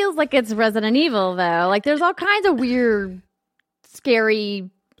 This feels like it's Resident Evil, though. Like, there's all kinds of weird, scary,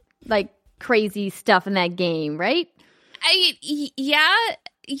 like, crazy stuff in that game, right?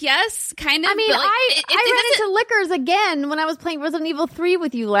 Yes, kind of. I mean, but like, I ran into Lickers again when I was playing Resident Evil 3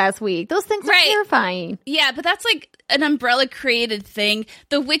 with you last week. Those things are terrifying. Yeah, but that's like an Umbrella created thing.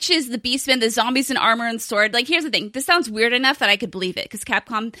 The witches, the beastmen, the zombies in armor and sword. Like, here's the thing. This sounds weird enough that I could believe it because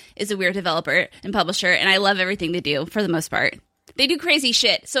Capcom is a weird developer and publisher, and I love everything they do for the most part. They do crazy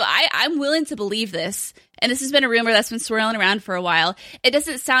shit. So I'm willing to believe this. And this has been a rumor that's been swirling around for a while. It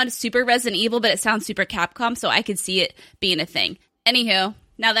doesn't sound super Resident Evil, but it sounds super Capcom, so I could see it being a thing. Anywho,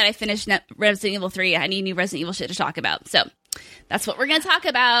 now that I finished Resident Evil 3, I need new Resident Evil shit to talk about. So that's what we're going to talk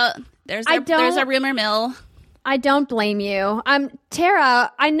about. There's our rumor mill. I don't blame you.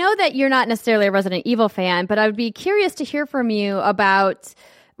 Tara, I know that you're not necessarily a Resident Evil fan, but I would be curious to hear from you about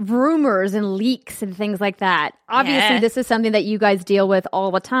rumors and leaks and things like that. Obviously, This is something that you guys deal with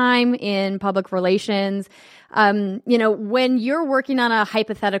all the time in public relations. You know, when you're working on a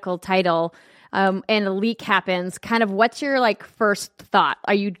hypothetical title and a leak happens, kind of what's your like first thought?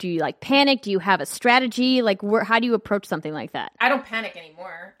 Do you like panic? Do you have a strategy? Like, how do you approach something like that? I don't panic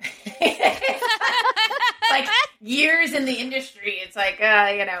anymore. Like years in the industry, it's like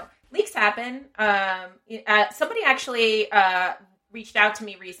you know, leaks happen. Somebody actually reached out to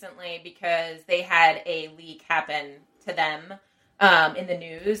me recently because they had a leak happen to them in the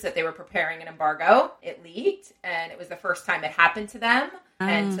news that they were preparing an embargo. It leaked, and it was the first time it happened to them.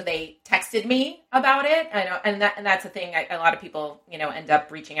 And so they texted me about it. I know, and that's a thing. A lot of people, you know, end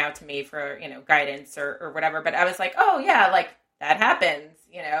up reaching out to me for, you know, guidance or whatever. But I was like, oh yeah, like that happens.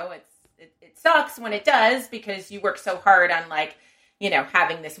 You know, it sucks when it does because you work so hard on like, you know,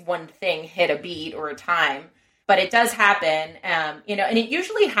 having this one thing hit a beat or a time. But it does happen, you know, and it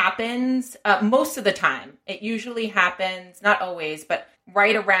usually happens most of the time. It usually happens, not always, but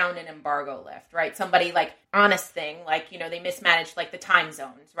right around an embargo lift, right? Somebody like honest thing, like, you know, they mismanaged like the time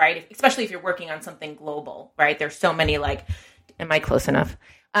zones, right? Especially if you're working on something global, right? There's so many like, am I close enough?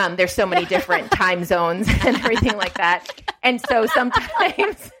 There's so many different time zones and everything like that. And so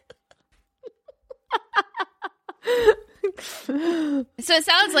sometimes... So it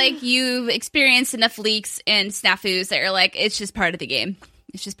sounds like you've experienced enough leaks and snafus that you're like, it's just part of the game.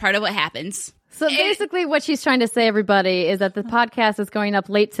 It's just part of what happens. So basically what she's trying to say, everybody, is that the podcast is going up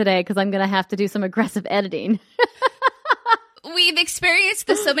late today because I'm going to have to do some aggressive editing. We've experienced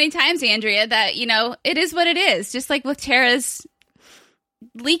this so many times, Andrea, that, you know, it is what it is. Just like with Tara's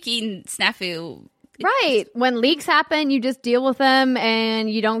leaking snafu. Right. When leaks happen, you just deal with them and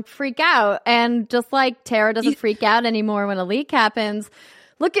you don't freak out. And just like Tara doesn't freak out anymore when a leak happens,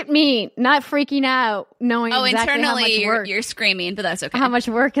 look at me, not freaking out, knowing exactly internally how much work, you're screaming, but that's okay. How much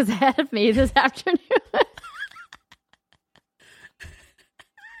work is ahead of me this afternoon.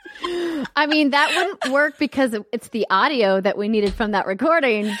 I mean, that wouldn't work because it's the audio that we needed from that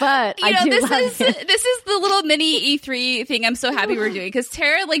recording, but this is the little mini E3 thing I'm so happy we're doing because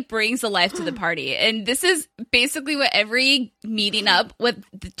Tara like brings the life to the party. And this is basically what every meeting up with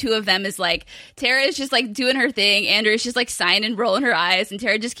the two of them is like. Tara is just like doing her thing. Andrew's just like sighing and rolling her eyes, and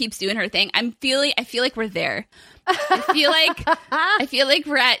Tara just keeps doing her thing. I feel like we're there. I feel like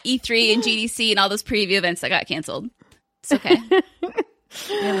we're at E3 and GDC and all those preview events that got canceled. It's okay.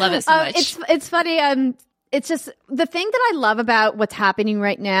 I love it so much. It's funny. It's just the thing that I love about what's happening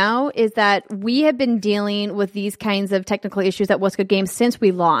right now is that we have been dealing with these kinds of technical issues at What's Good Games since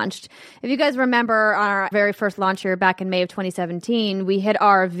we launched. If you guys remember our very first launch here back in May of 2017, we hit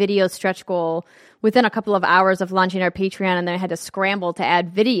our video stretch goal within a couple of hours of launching our Patreon, and then I had to scramble to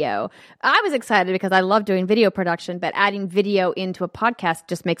add video. I was excited because I love doing video production, but adding video into a podcast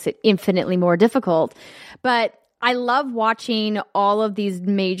just makes it infinitely more difficult. But I love watching all of these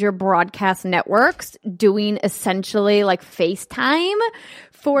major broadcast networks doing essentially like FaceTime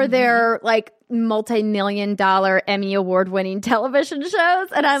for their like multi-million dollar Emmy award winning television shows.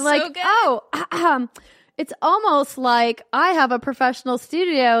 And I'm it's almost like I have a professional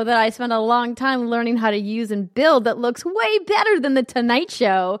studio that I spent a long time learning how to use and build that looks way better than The Tonight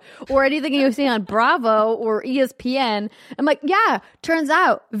Show or anything you see on Bravo or ESPN. I'm like, yeah, turns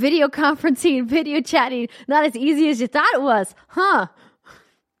out video conferencing, video chatting, not as easy as you thought it was. Huh.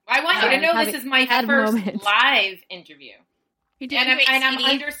 I want you to know this is my first live interview. And I'm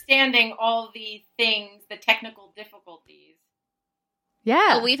understanding all the things, the technical difficulties.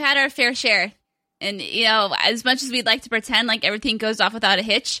 Yeah. Well, we've had our fair share. And, you know, as much as we'd like to pretend like everything goes off without a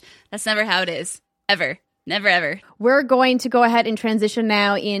hitch, that's never how it is. Ever. Never, ever. We're going to go ahead and transition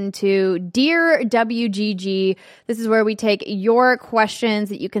now into Dear WGG. This is where we take your questions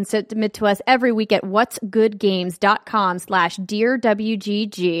that you can submit to us every week at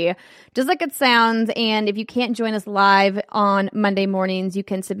whatsgoodgames.com/DearWGG. Just like it sounds. And if you can't join us live on Monday mornings, you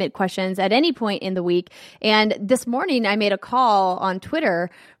can submit questions at any point in the week. And this morning, I made a call on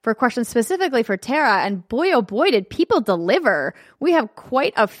Twitter for questions specifically for Tara. And boy, oh boy, did people deliver. We have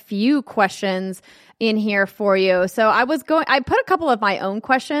quite a few questions in here for you. So I put a couple of my own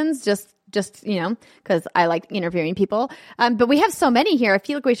questions just, you know, because I like interviewing people. But we have so many here. I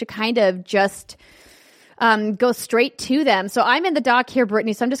feel like we should kind of just go straight to them. So I'm in the doc here,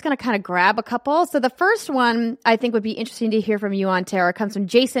 Brittany, so I'm just going to kind of grab a couple. So the first one I think would be interesting to hear from you on, Tara, comes from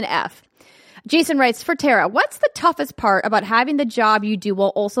Jason F. Jason writes, for Tara, what's the toughest part about having the job you do while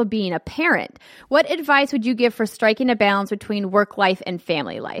also being a parent? What advice would you give for striking a balance between work life and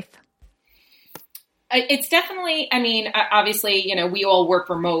family life? It's definitely, I mean, obviously, you know, we all work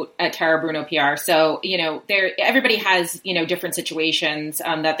remote at Tara Bruno PR. So, you know, everybody has, you know, different situations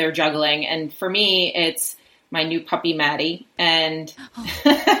that they're juggling. And for me, it's my new puppy, Maddie, and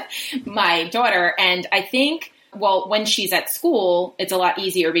my daughter. And I think, well, when she's at school, it's a lot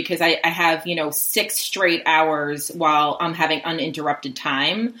easier because I have, you know, 6 straight hours while I'm having uninterrupted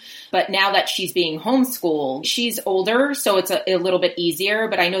time. But now that she's being homeschooled, she's older, so it's a little bit easier.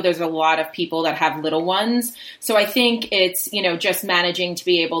 But I know there's a lot of people that have little ones. So I think it's, you know, just managing to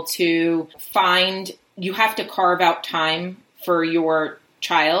be able to you have to carve out time for your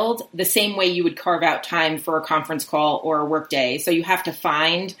child the same way you would carve out time for a conference call or a work day. So you have to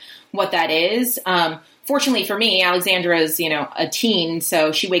find what that is. Fortunately for me, Alexandra is, you know, a teen,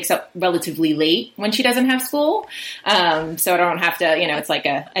 so she wakes up relatively late when she doesn't have school. So I don't have to, you know, it's like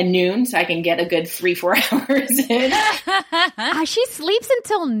a noon, so I can get a good 3-4 hours in. She sleeps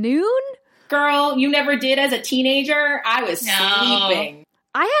until noon? Girl, you never did as a teenager? I was sleeping.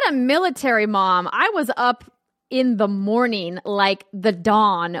 I had a military mom. I was up in the morning, like the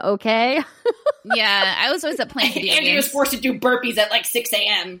dawn, okay? Yeah, I was always up playing video games. Andrew was forced to do burpees at like 6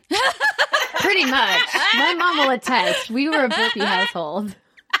 a.m. Pretty much. My mom will attest. We were a burpee household.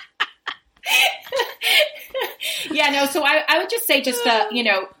 Yeah, no, so I would just say just, you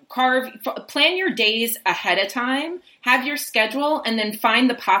know, plan your days ahead of time, have your schedule, and then find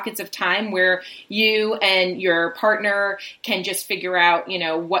the pockets of time where you and your partner can just figure out, you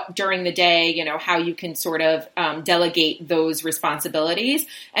know, what during the day, you know, how you can sort of delegate those responsibilities.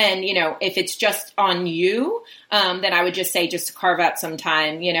 And, you know, if it's just on you, then I would just say just to carve out some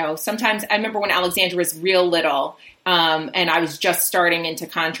time. You know, sometimes I remember when Alexandra was real little, and I was just starting into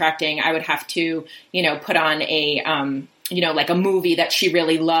contracting, I would have to, you know, put on a, you know, like a movie that she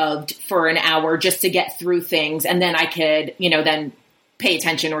really loved for an hour just to get through things. And then I could, you know, then pay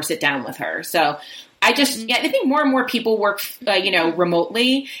attention or sit down with her. So I think more and more people work, you know,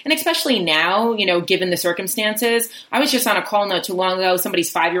 remotely. And especially now, you know, given the circumstances, I was just on a call not too long ago.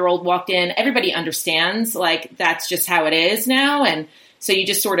 Somebody's 5-year-old walked in. Everybody understands, like, that's just how it is now. And so you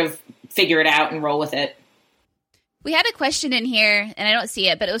just sort of figure it out and roll with it. We had a question in here, and I don't see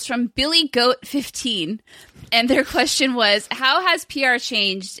it, but it was from Billy Goat 15. And their question was, how has PR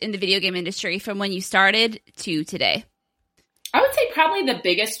changed in the video game industry from when you started to today? I would say probably the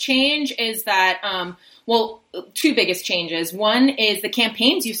biggest change is that, well, 2 biggest changes. One is the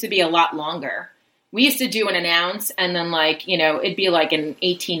campaigns used to be a lot longer. we used to do an announce and then like, you know, it'd be like an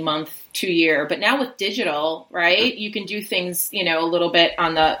 18-month, 2-year. But now with digital, right, you can do things, you know, a little bit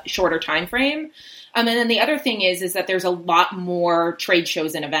on the shorter time frame. And then the other thing is that there's a lot more trade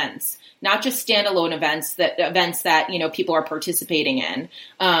shows and events, not just standalone events that, you know, people are participating in,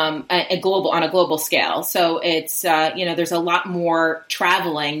 on a global scale. So it's, you know, there's a lot more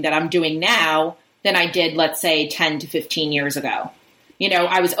traveling that I'm doing now than I did, let's say 10 to 15 years ago. You know,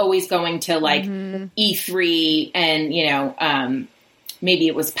 I was always going to like E3 and, you know, maybe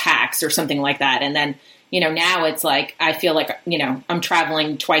it was PAX or something like that. And then, you know, now it's like, I feel like, you know, I'm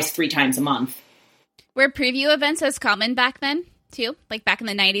traveling 2-3 times a month. Were preview events as common back then, too? Like back in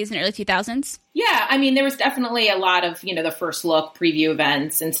the 90s and early 2000s? Yeah, I mean, there was definitely a lot of, you know, the first look preview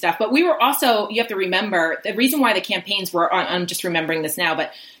events and stuff. But we were also, you have to remember, the reason why the campaigns were, I'm just remembering this now,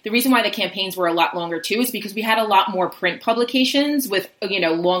 but the reason why the campaigns were a lot longer, too, is because we had a lot more print publications with, you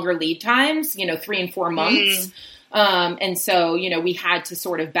know, longer lead times, you know, 3 and 4 months. And so, you know, we had to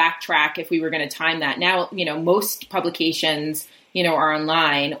sort of backtrack if we were going to time that. Now, you know, most publications, you know, are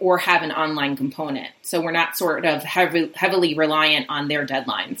online or have an online component. So we're not sort of heavily reliant on their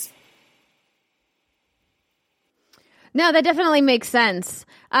deadlines. No, that definitely makes sense.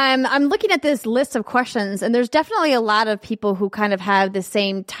 I'm looking at this list of questions, and there's definitely a lot of people who kind of have the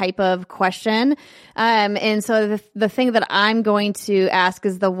same type of question. And so the thing that I'm going to ask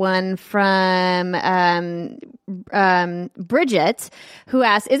is the one from Bridget, who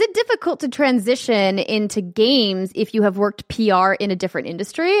asks, is it difficult to transition into games if you have worked PR in a different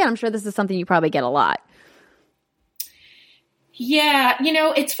industry? And I'm sure this is something you probably get a lot. Yeah, you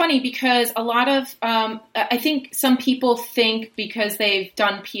know, it's funny because a lot of, I think some people think because they've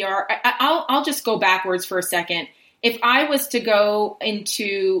done PR, I'll just go backwards for a second. If I was to go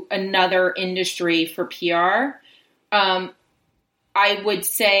into another industry for PR, I would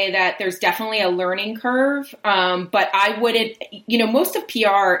say that there's definitely a learning curve, but I wouldn't, you know, most of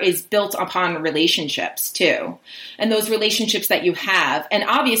PR is built upon relationships too, and those relationships that you have. And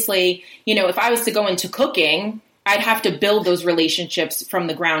obviously, you know, if I was to go into cooking, I'd have to build those relationships from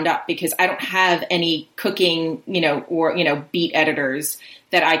the ground up because I don't have any cooking, you know, or, you know, beat editors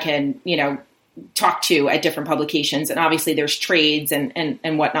that I can, you know, talk to at different publications. And obviously there's trades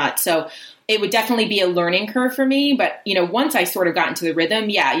and whatnot. So it would definitely be a learning curve for me. But, you know, once I sort of got into the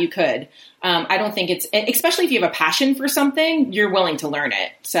rhythm, yeah, you could. I don't think it's, especially if you have a passion for something, you're willing to learn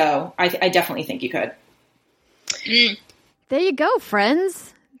it. So I definitely think you could. There you go,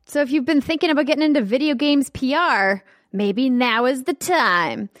 friends. So if you've been thinking about getting into video games PR, maybe now is the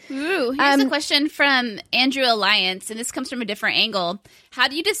time. Ooh, here's a question from Andrew Alliance, and this comes from a different angle. How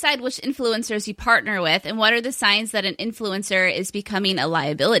do you decide which influencers you partner with, and what are the signs that an influencer is becoming a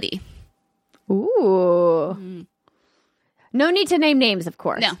liability? Ooh. No need to name names, of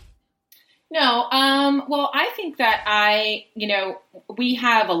course. No. Well, I think that you know, we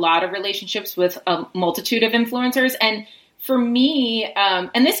have a lot of relationships with a multitude of influencers, and for me,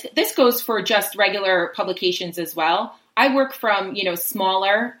 and this goes for just regular publications as well. I work from, you know,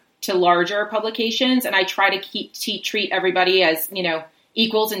 smaller to larger publications, and I try to treat everybody as, you know,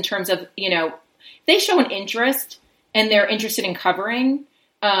 equals in terms of, you know, they show an interest and they're interested in covering,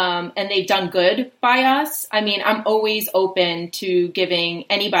 and they've done good by us. I mean, I'm always open to giving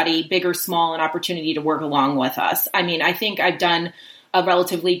anybody, big or small, an opportunity to work along with us. I mean, I think I've done a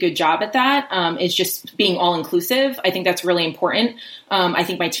relatively good job at that. Is just being all inclusive. I think that's really important. I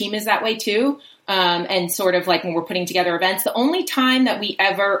think my team is that way too. And sort of like when we're putting together events, the only time that we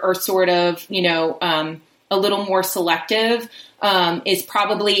ever are sort of, you know, a little more selective is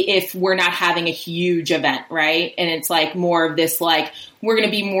probably if we're not having a huge event, right? And it's like more of this, like, we're going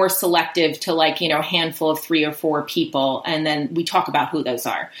to be more selective to like, you know, a handful of 3 or 4 people. And then we talk about who those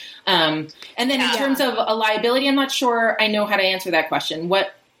are. And then in terms of a liability, I'm not sure I know how to answer that question.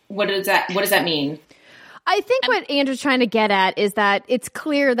 What does that mean? I think what Andrew's trying to get at is that it's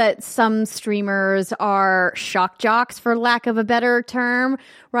clear that some streamers are shock jocks, for lack of a better term,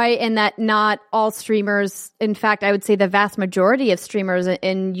 right? And that not all streamers, in fact, I would say the vast majority of streamers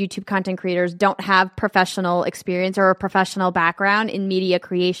and YouTube content creators don't have professional experience or a professional background in media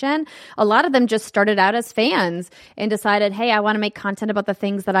creation. A lot of them just started out as fans and decided, hey, I want to make content about the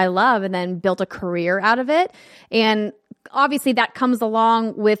things that I love, and then built a career out of it. And obviously that comes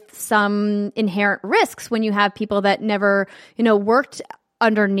along with some inherent risks when you have people that never, you know, worked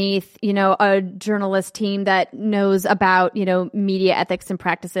underneath, you know, a journalist team that knows about, you know, media ethics and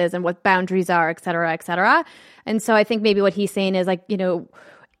practices and what boundaries are, et cetera, et cetera. And so I think maybe what he's saying is like, you know,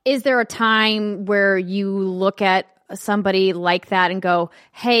 is there a time where you look at somebody like that and go,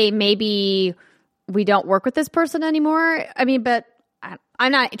 hey, maybe we don't work with this person anymore? I mean, but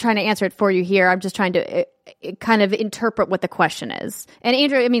I'm not trying to answer it for you here. I'm just trying to kind of interpret what the question is. And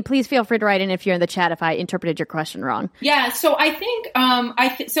Andrew, I mean, please feel free to write in if you're in the chat if I interpreted your question wrong. Yeah. So I think,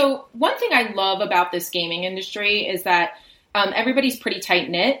 so one thing I love about this gaming industry is that everybody's pretty tight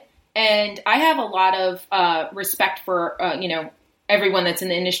knit, and I have a lot of respect for, everyone that's in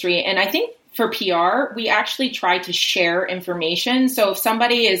the industry. And I think for PR, we actually try to share information. So if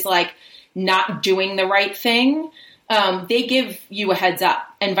somebody is like not doing the right thing, they give you a heads up,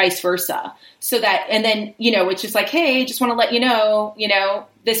 and vice versa. So that, and then, it's just like, hey, just want to let you know,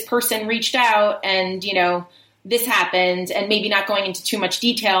 this person reached out and, this happened, and maybe not going into too much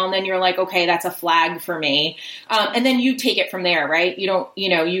detail. And then you're like, okay, that's a flag for me. And then you take it from there, right? You don't,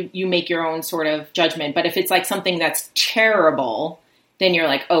 you make your own sort of judgment. But if it's like something that's terrible, then you're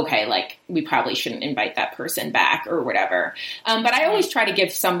like, okay, like we probably shouldn't invite that person back or whatever. But I always try to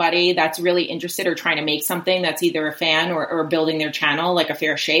give somebody that's really interested or trying to make something that's either a fan or building their channel like a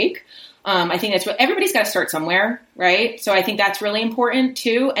fair shake. I think that's what everybody's got to start somewhere, right? So I think that's really important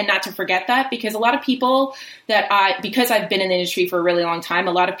too. And not to forget that, because a lot of people because I've been in the industry for a really long time,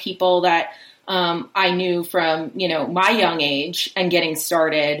 a lot of people that I knew from, my young age and getting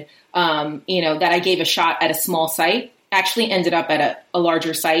started, that I gave a shot at a small site actually ended up at a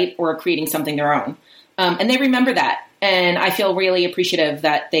larger site or creating something their own. And they remember that. And I feel really appreciative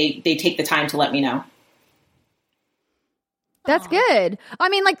that they take the time to let me know. That's good. I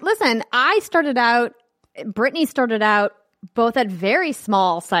mean, like, listen, Brittany started out both at very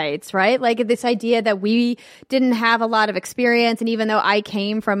small sites, right? Like this idea that we didn't have a lot of experience. And even though I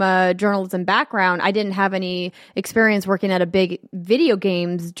came from a journalism background, I didn't have any experience working at a big video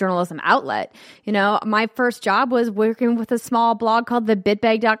games journalism outlet. My first job was working with a small blog called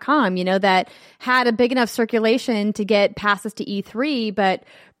thebitbag.com, that had a big enough circulation to get passes to E3, but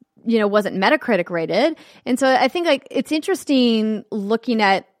wasn't Metacritic rated. And so I think like it's interesting looking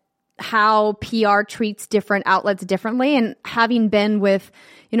at how PR treats different outlets differently, and having been with,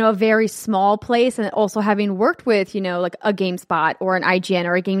 a very small place, and also having worked with, like a GameSpot or an IGN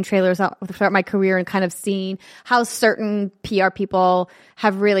or a Game Trailers throughout my career, and kind of seeing how certain PR people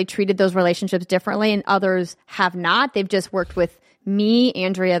have really treated those relationships differently and others have not. They've just worked with me,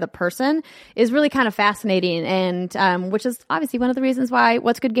 Andrea, the person, is really kind of fascinating, and which is obviously one of the reasons why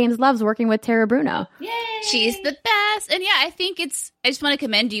What's Good Games loves working with Tara Bruno. Yay! She's the best. And yeah, I just want to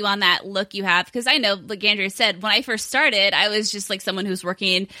commend you on that look you have, because I know, like Andrea said, when I first started, I was just like someone who's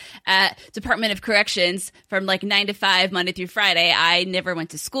working at Department of Corrections from like 9 to 5, Monday through Friday. I never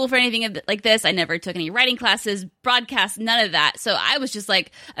went to school for anything like this. I never took any writing classes, broadcast, none of that. So I was just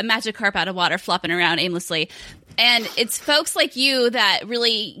like a magic carp out of water flopping around aimlessly. And it's folks like you that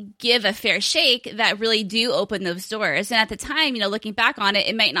really give a fair shake that really do open those doors. And at the time, looking back on it,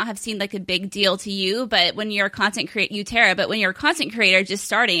 it might not have seemed like a big deal to you, but when you're a content creator, you, Tara, but when you're a content creator just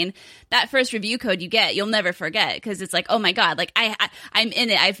starting, that first review code you get, you'll never forget, because it's like, oh my God, like I'm in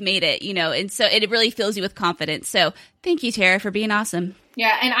it, I've made it, and so it really fills you with confidence. So thank you, Tara, for being awesome.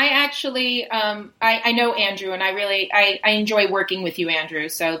 Yeah, and I actually, I know Andrew, and I enjoy working with you, Andrew.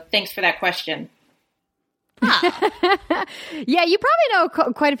 So thanks for that question. Yeah, you probably know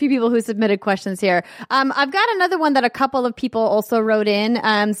quite a few people who submitted questions here. I've got another one that a couple of people also wrote in.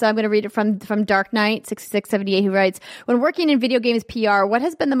 So I'm going to read it from Dark Knight 6678, who writes, when working in video games PR, what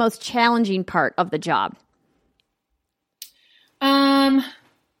has been the most challenging part of the job?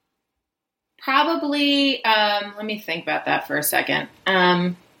 Probably, let me think about that for a second.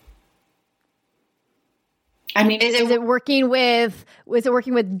 Is it working with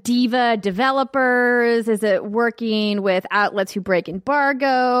diva developers? Is it working with outlets who break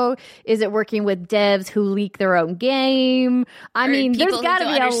embargo? Is it working with devs who leak their own game? There's got to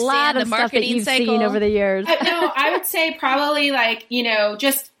be a lot of stuff that you've seen over the years. No, I would say probably like,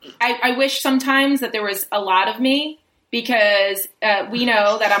 I wish sometimes that there was a lot of me, because we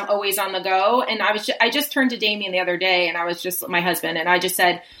know that I'm always on the go. And I just turned to Damien the other day, and I was just my husband, and I just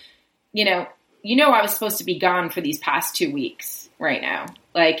said, I was supposed to be gone for these past 2 weeks right now.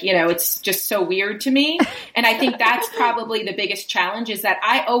 Like, it's just so weird to me. And I think that's probably the biggest challenge, is that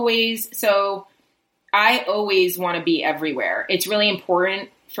I always want to be everywhere. It's really important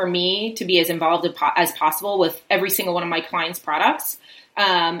for me to be as involved as possible with every single one of my clients' products.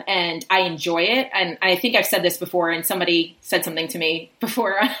 And I enjoy it. And I think I've said this before, and somebody said something to me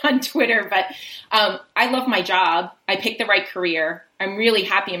before on Twitter, but I love my job. I picked the right career. I'm really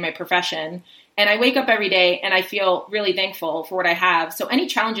happy in my profession. And I wake up every day and I feel really thankful for what I have. So any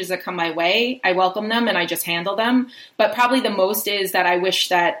challenges that come my way, I welcome them and I just handle them. But probably the most is that I wish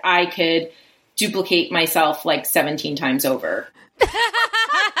that I could duplicate myself like 17 times over.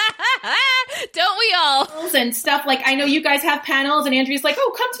 Don't we all? And stuff like, I know you guys have panels, and Andrea's like,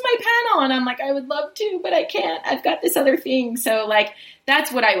 oh, come to my panel. And I'm like, I would love to, but I can't. I've got this other thing. So like,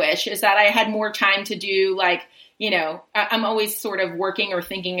 that's what I wish, is that I had more time to do, like, you know, I'm always sort of working or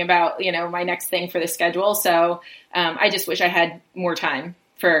thinking about, you know, my next thing for the schedule. So I just wish I had more time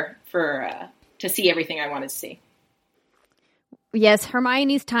to see everything I wanted to see. Yes,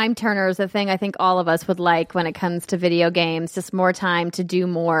 Hermione's time turner is the thing I think all of us would like when it comes to video games. Just more time to do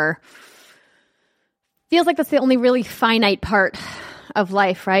more. Feels like that's the only really finite part of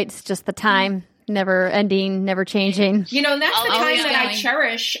life, right? It's just the time, never ending, never changing. You know, and that's the time that going. I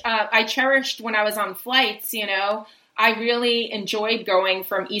cherish. I cherished when I was on flights, you know. I really enjoyed going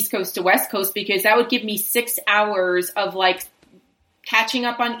from East Coast to West Coast, because that would give me 6 hours of like catching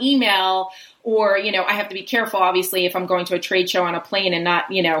up on email, or, you know, I have to be careful, obviously, if I'm going to a trade show on a plane and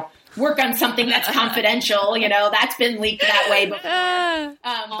not, you know, work on something that's confidential. You know, that's been leaked that way before.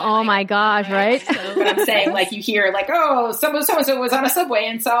 Oh my gosh, right? But I'm saying, like, you hear like, oh, so-and-so was on a subway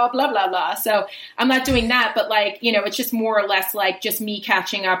and saw blah, blah, blah. So I'm not doing that, but like, you know, it's just more or less like just me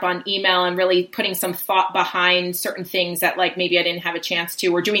catching up on email and really putting some thought behind certain things that like maybe I didn't have a chance to,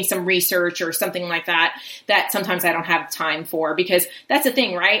 or doing some research or something like that, that sometimes I don't have time for, because that's the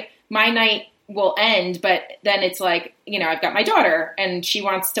thing, right? My night will end, but then it's like, you know, I've got my daughter and she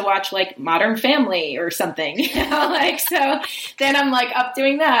wants to watch like Modern Family or something, you know, like, so then I'm like up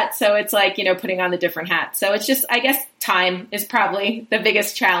doing that. So it's like, you know, putting on the different hats. So it's just, I guess time is probably the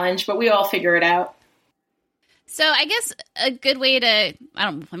biggest challenge, but we all figure it out. So I guess a good way to, I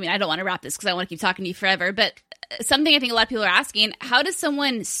don't want to wrap this because I want to keep talking to you forever, but something I think a lot of people are asking, how does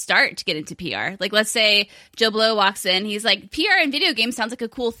someone start to get into PR? Like, let's say Joe Blow walks in, he's like, PR in video games sounds like a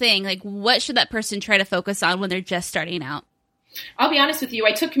cool thing. Like, what should that person try to focus on when they're just starting out? I'll be honest with you.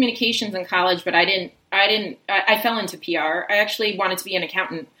 I took communications in college, but I fell into PR. I actually wanted to be an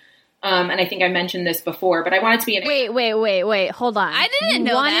accountant. And I think I mentioned this before, but I wanted to be an Wait, hold on. I didn't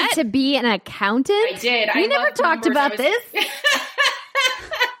know wanted that. to be an accountant? I did. We never talked about this.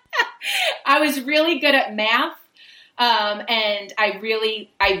 I was really good at math. And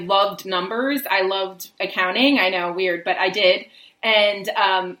I loved numbers. I loved accounting. I know, weird, but I did. And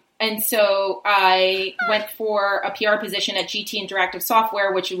so I went for a PR position at GT Interactive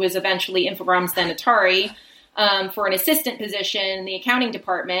Software, which was eventually Infogrames, then Atari, for an assistant position in the accounting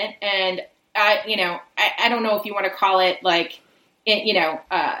department. And I don't know if you want to call it like,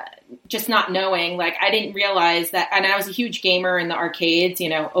 just not knowing, like, I didn't realize that, and I was a huge gamer in the arcades, you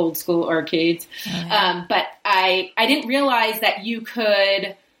know, old school arcades. Mm-hmm. But I didn't realize that you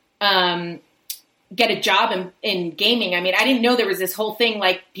could, get a job in gaming. I mean, I didn't know there was this whole thing,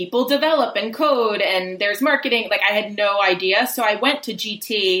 like people develop and code and there's marketing. Like, I had no idea. So I went to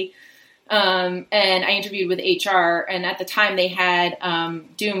GT, and I interviewed with HR, and at the time they had,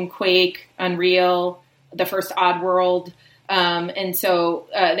 Doom, Quake, Unreal, the first Oddworld. And so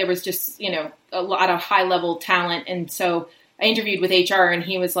there was just, you know, a lot of high level talent. And so I interviewed with HR, and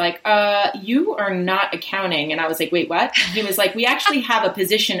he was like, you are not accounting. And I was like, wait, what? He was like, we actually have a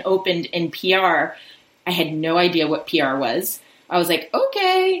position opened in PR. I had no idea what PR was. I was like,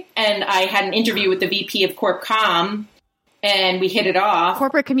 okay. And I had an interview with the VP of Corp Com, and we hit it off.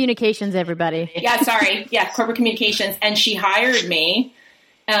 Corporate communications, everybody. Yeah, sorry. Yeah, corporate communications. And she hired me.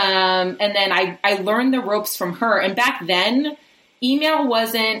 And then I learned the ropes from her. And back then, email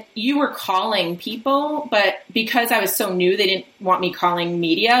wasn't, you were calling people, but because I was so new, they didn't want me calling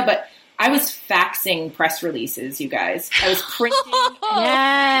media, but I was faxing press releases, you guys. I was printing.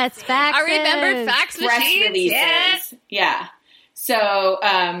 Yes, faxes. I remember fax press machines. releases. Yeah. So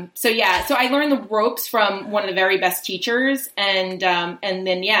I learned the ropes from one of the very best teachers. And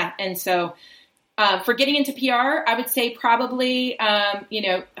then, yeah. And so, for getting into PR, I would say probably,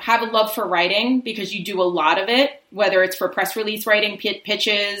 have a love for writing, because you do a lot of it, whether it's for press release writing,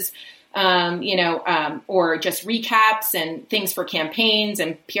 pitches, or just recaps and things for campaigns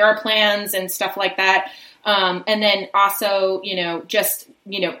and PR plans and stuff like that. And then also,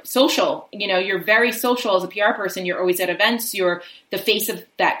 social, you're very social as a PR person. You're always at events. You're the face of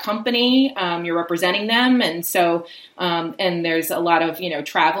that company. You're representing them. And so, and there's a lot of,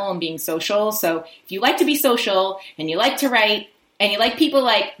 travel and being social. So if you like to be social and you like to write and you like people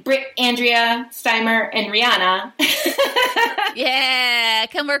like Britt, Andrea, Steimer, and Rihanna. Yeah,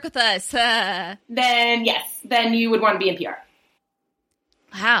 come work with us. Then yes, then you would want to be in PR.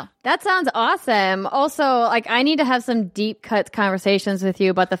 Wow. That sounds awesome. Also, like, I need to have some deep cut conversations with you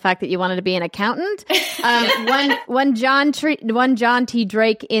about the fact that you wanted to be an accountant. One John T.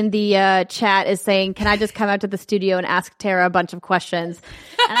 Drake in the chat is saying, "Can I just come out to the studio and ask Tara a bunch of questions?"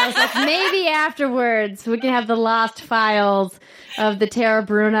 And I was like, maybe afterwards we can have the lost files of the Tara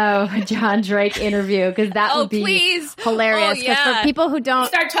Bruno John Drake interview, because that would be hilarious. Because for people who don't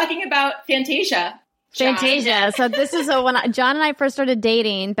start talking about Fantasia. Fantasia. So this is when John and I first started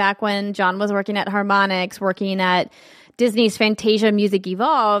dating, back when John was working at Harmonix, working at Disney's Fantasia Music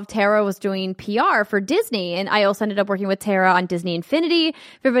Evolved. Tara was doing PR for Disney, and I also ended up working with Tara on Disney Infinity, if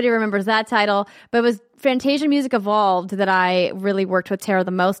everybody remembers that title. But it was Fantasia Music Evolved that I really worked with Tara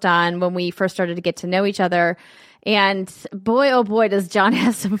the most on when we first started to get to know each other. And boy, oh boy, does John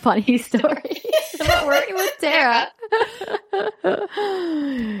have some funny stories about working with Tara.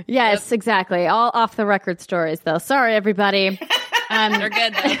 Yes, exactly. All off the record stories, though. Sorry, everybody. They're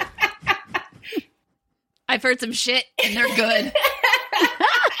good, though. I've heard some shit, and they're good.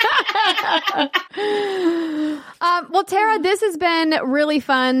 Well, Tara, this has been really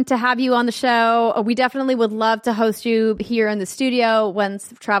fun to have you on the show. We definitely would love to host you here in the studio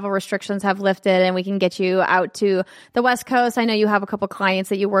once travel restrictions have lifted and we can get you out to the West Coast. I know you have a couple clients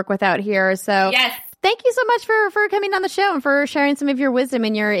that you work with out here. So yes. Thank you so much for coming on the show and for sharing some of your wisdom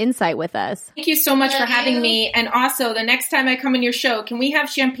and your insight with us. Thank you so much for having me. And also, the next time I come on your show, can we have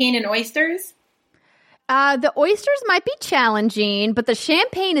champagne and oysters? The oysters might be challenging, but the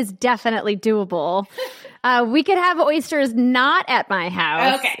champagne is definitely doable. We could have oysters not at my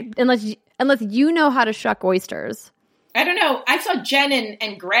house. Okay. Unless you know how to shuck oysters. I don't know. I saw Jen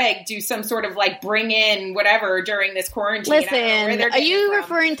and Greg do some sort of like bring in whatever during this quarantine. Listen, are you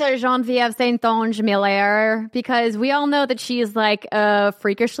referring to Geneviève Saint-Onge Miller? Because we all know that she is like a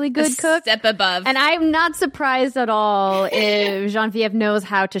freakishly good cook. Step above. And I'm not surprised at all if Geneviève knows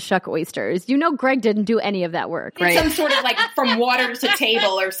how to shuck oysters. You know Greg didn't do any of that work, right? Some sort of like from water to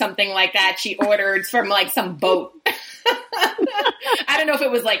table or something like that she ordered from like some boat. I don't know if it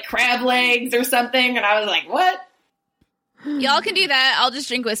was like crab legs or something. And I was like, what? Y'all can do that. I'll just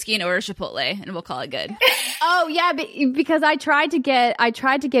drink whiskey and order Chipotle, and we'll call it good. Oh yeah, because I tried to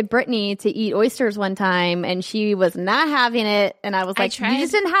get Brittany to eat oysters one time, and she was not having it. And I was like, you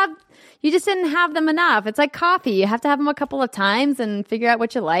just didn't have them enough. It's like coffee; you have to have them a couple of times and figure out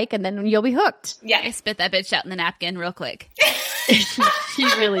what you like, and then you'll be hooked. Yeah, I spit that bitch out in the napkin real quick. She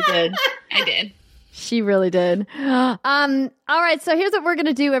really did. I did. She really did. All right, so here's what we're going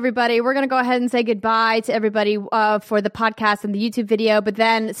to do, everybody. We're going to go ahead and say goodbye to everybody for the podcast and the YouTube video, but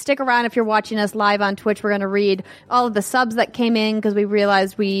then stick around if you're watching us live on Twitch. We're going to read all of the subs that came in because we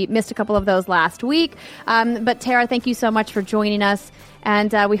realized we missed a couple of those last week. But Tara, thank you so much for joining us,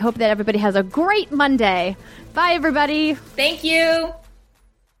 and we hope that everybody has a great Monday. Bye, everybody. Thank you.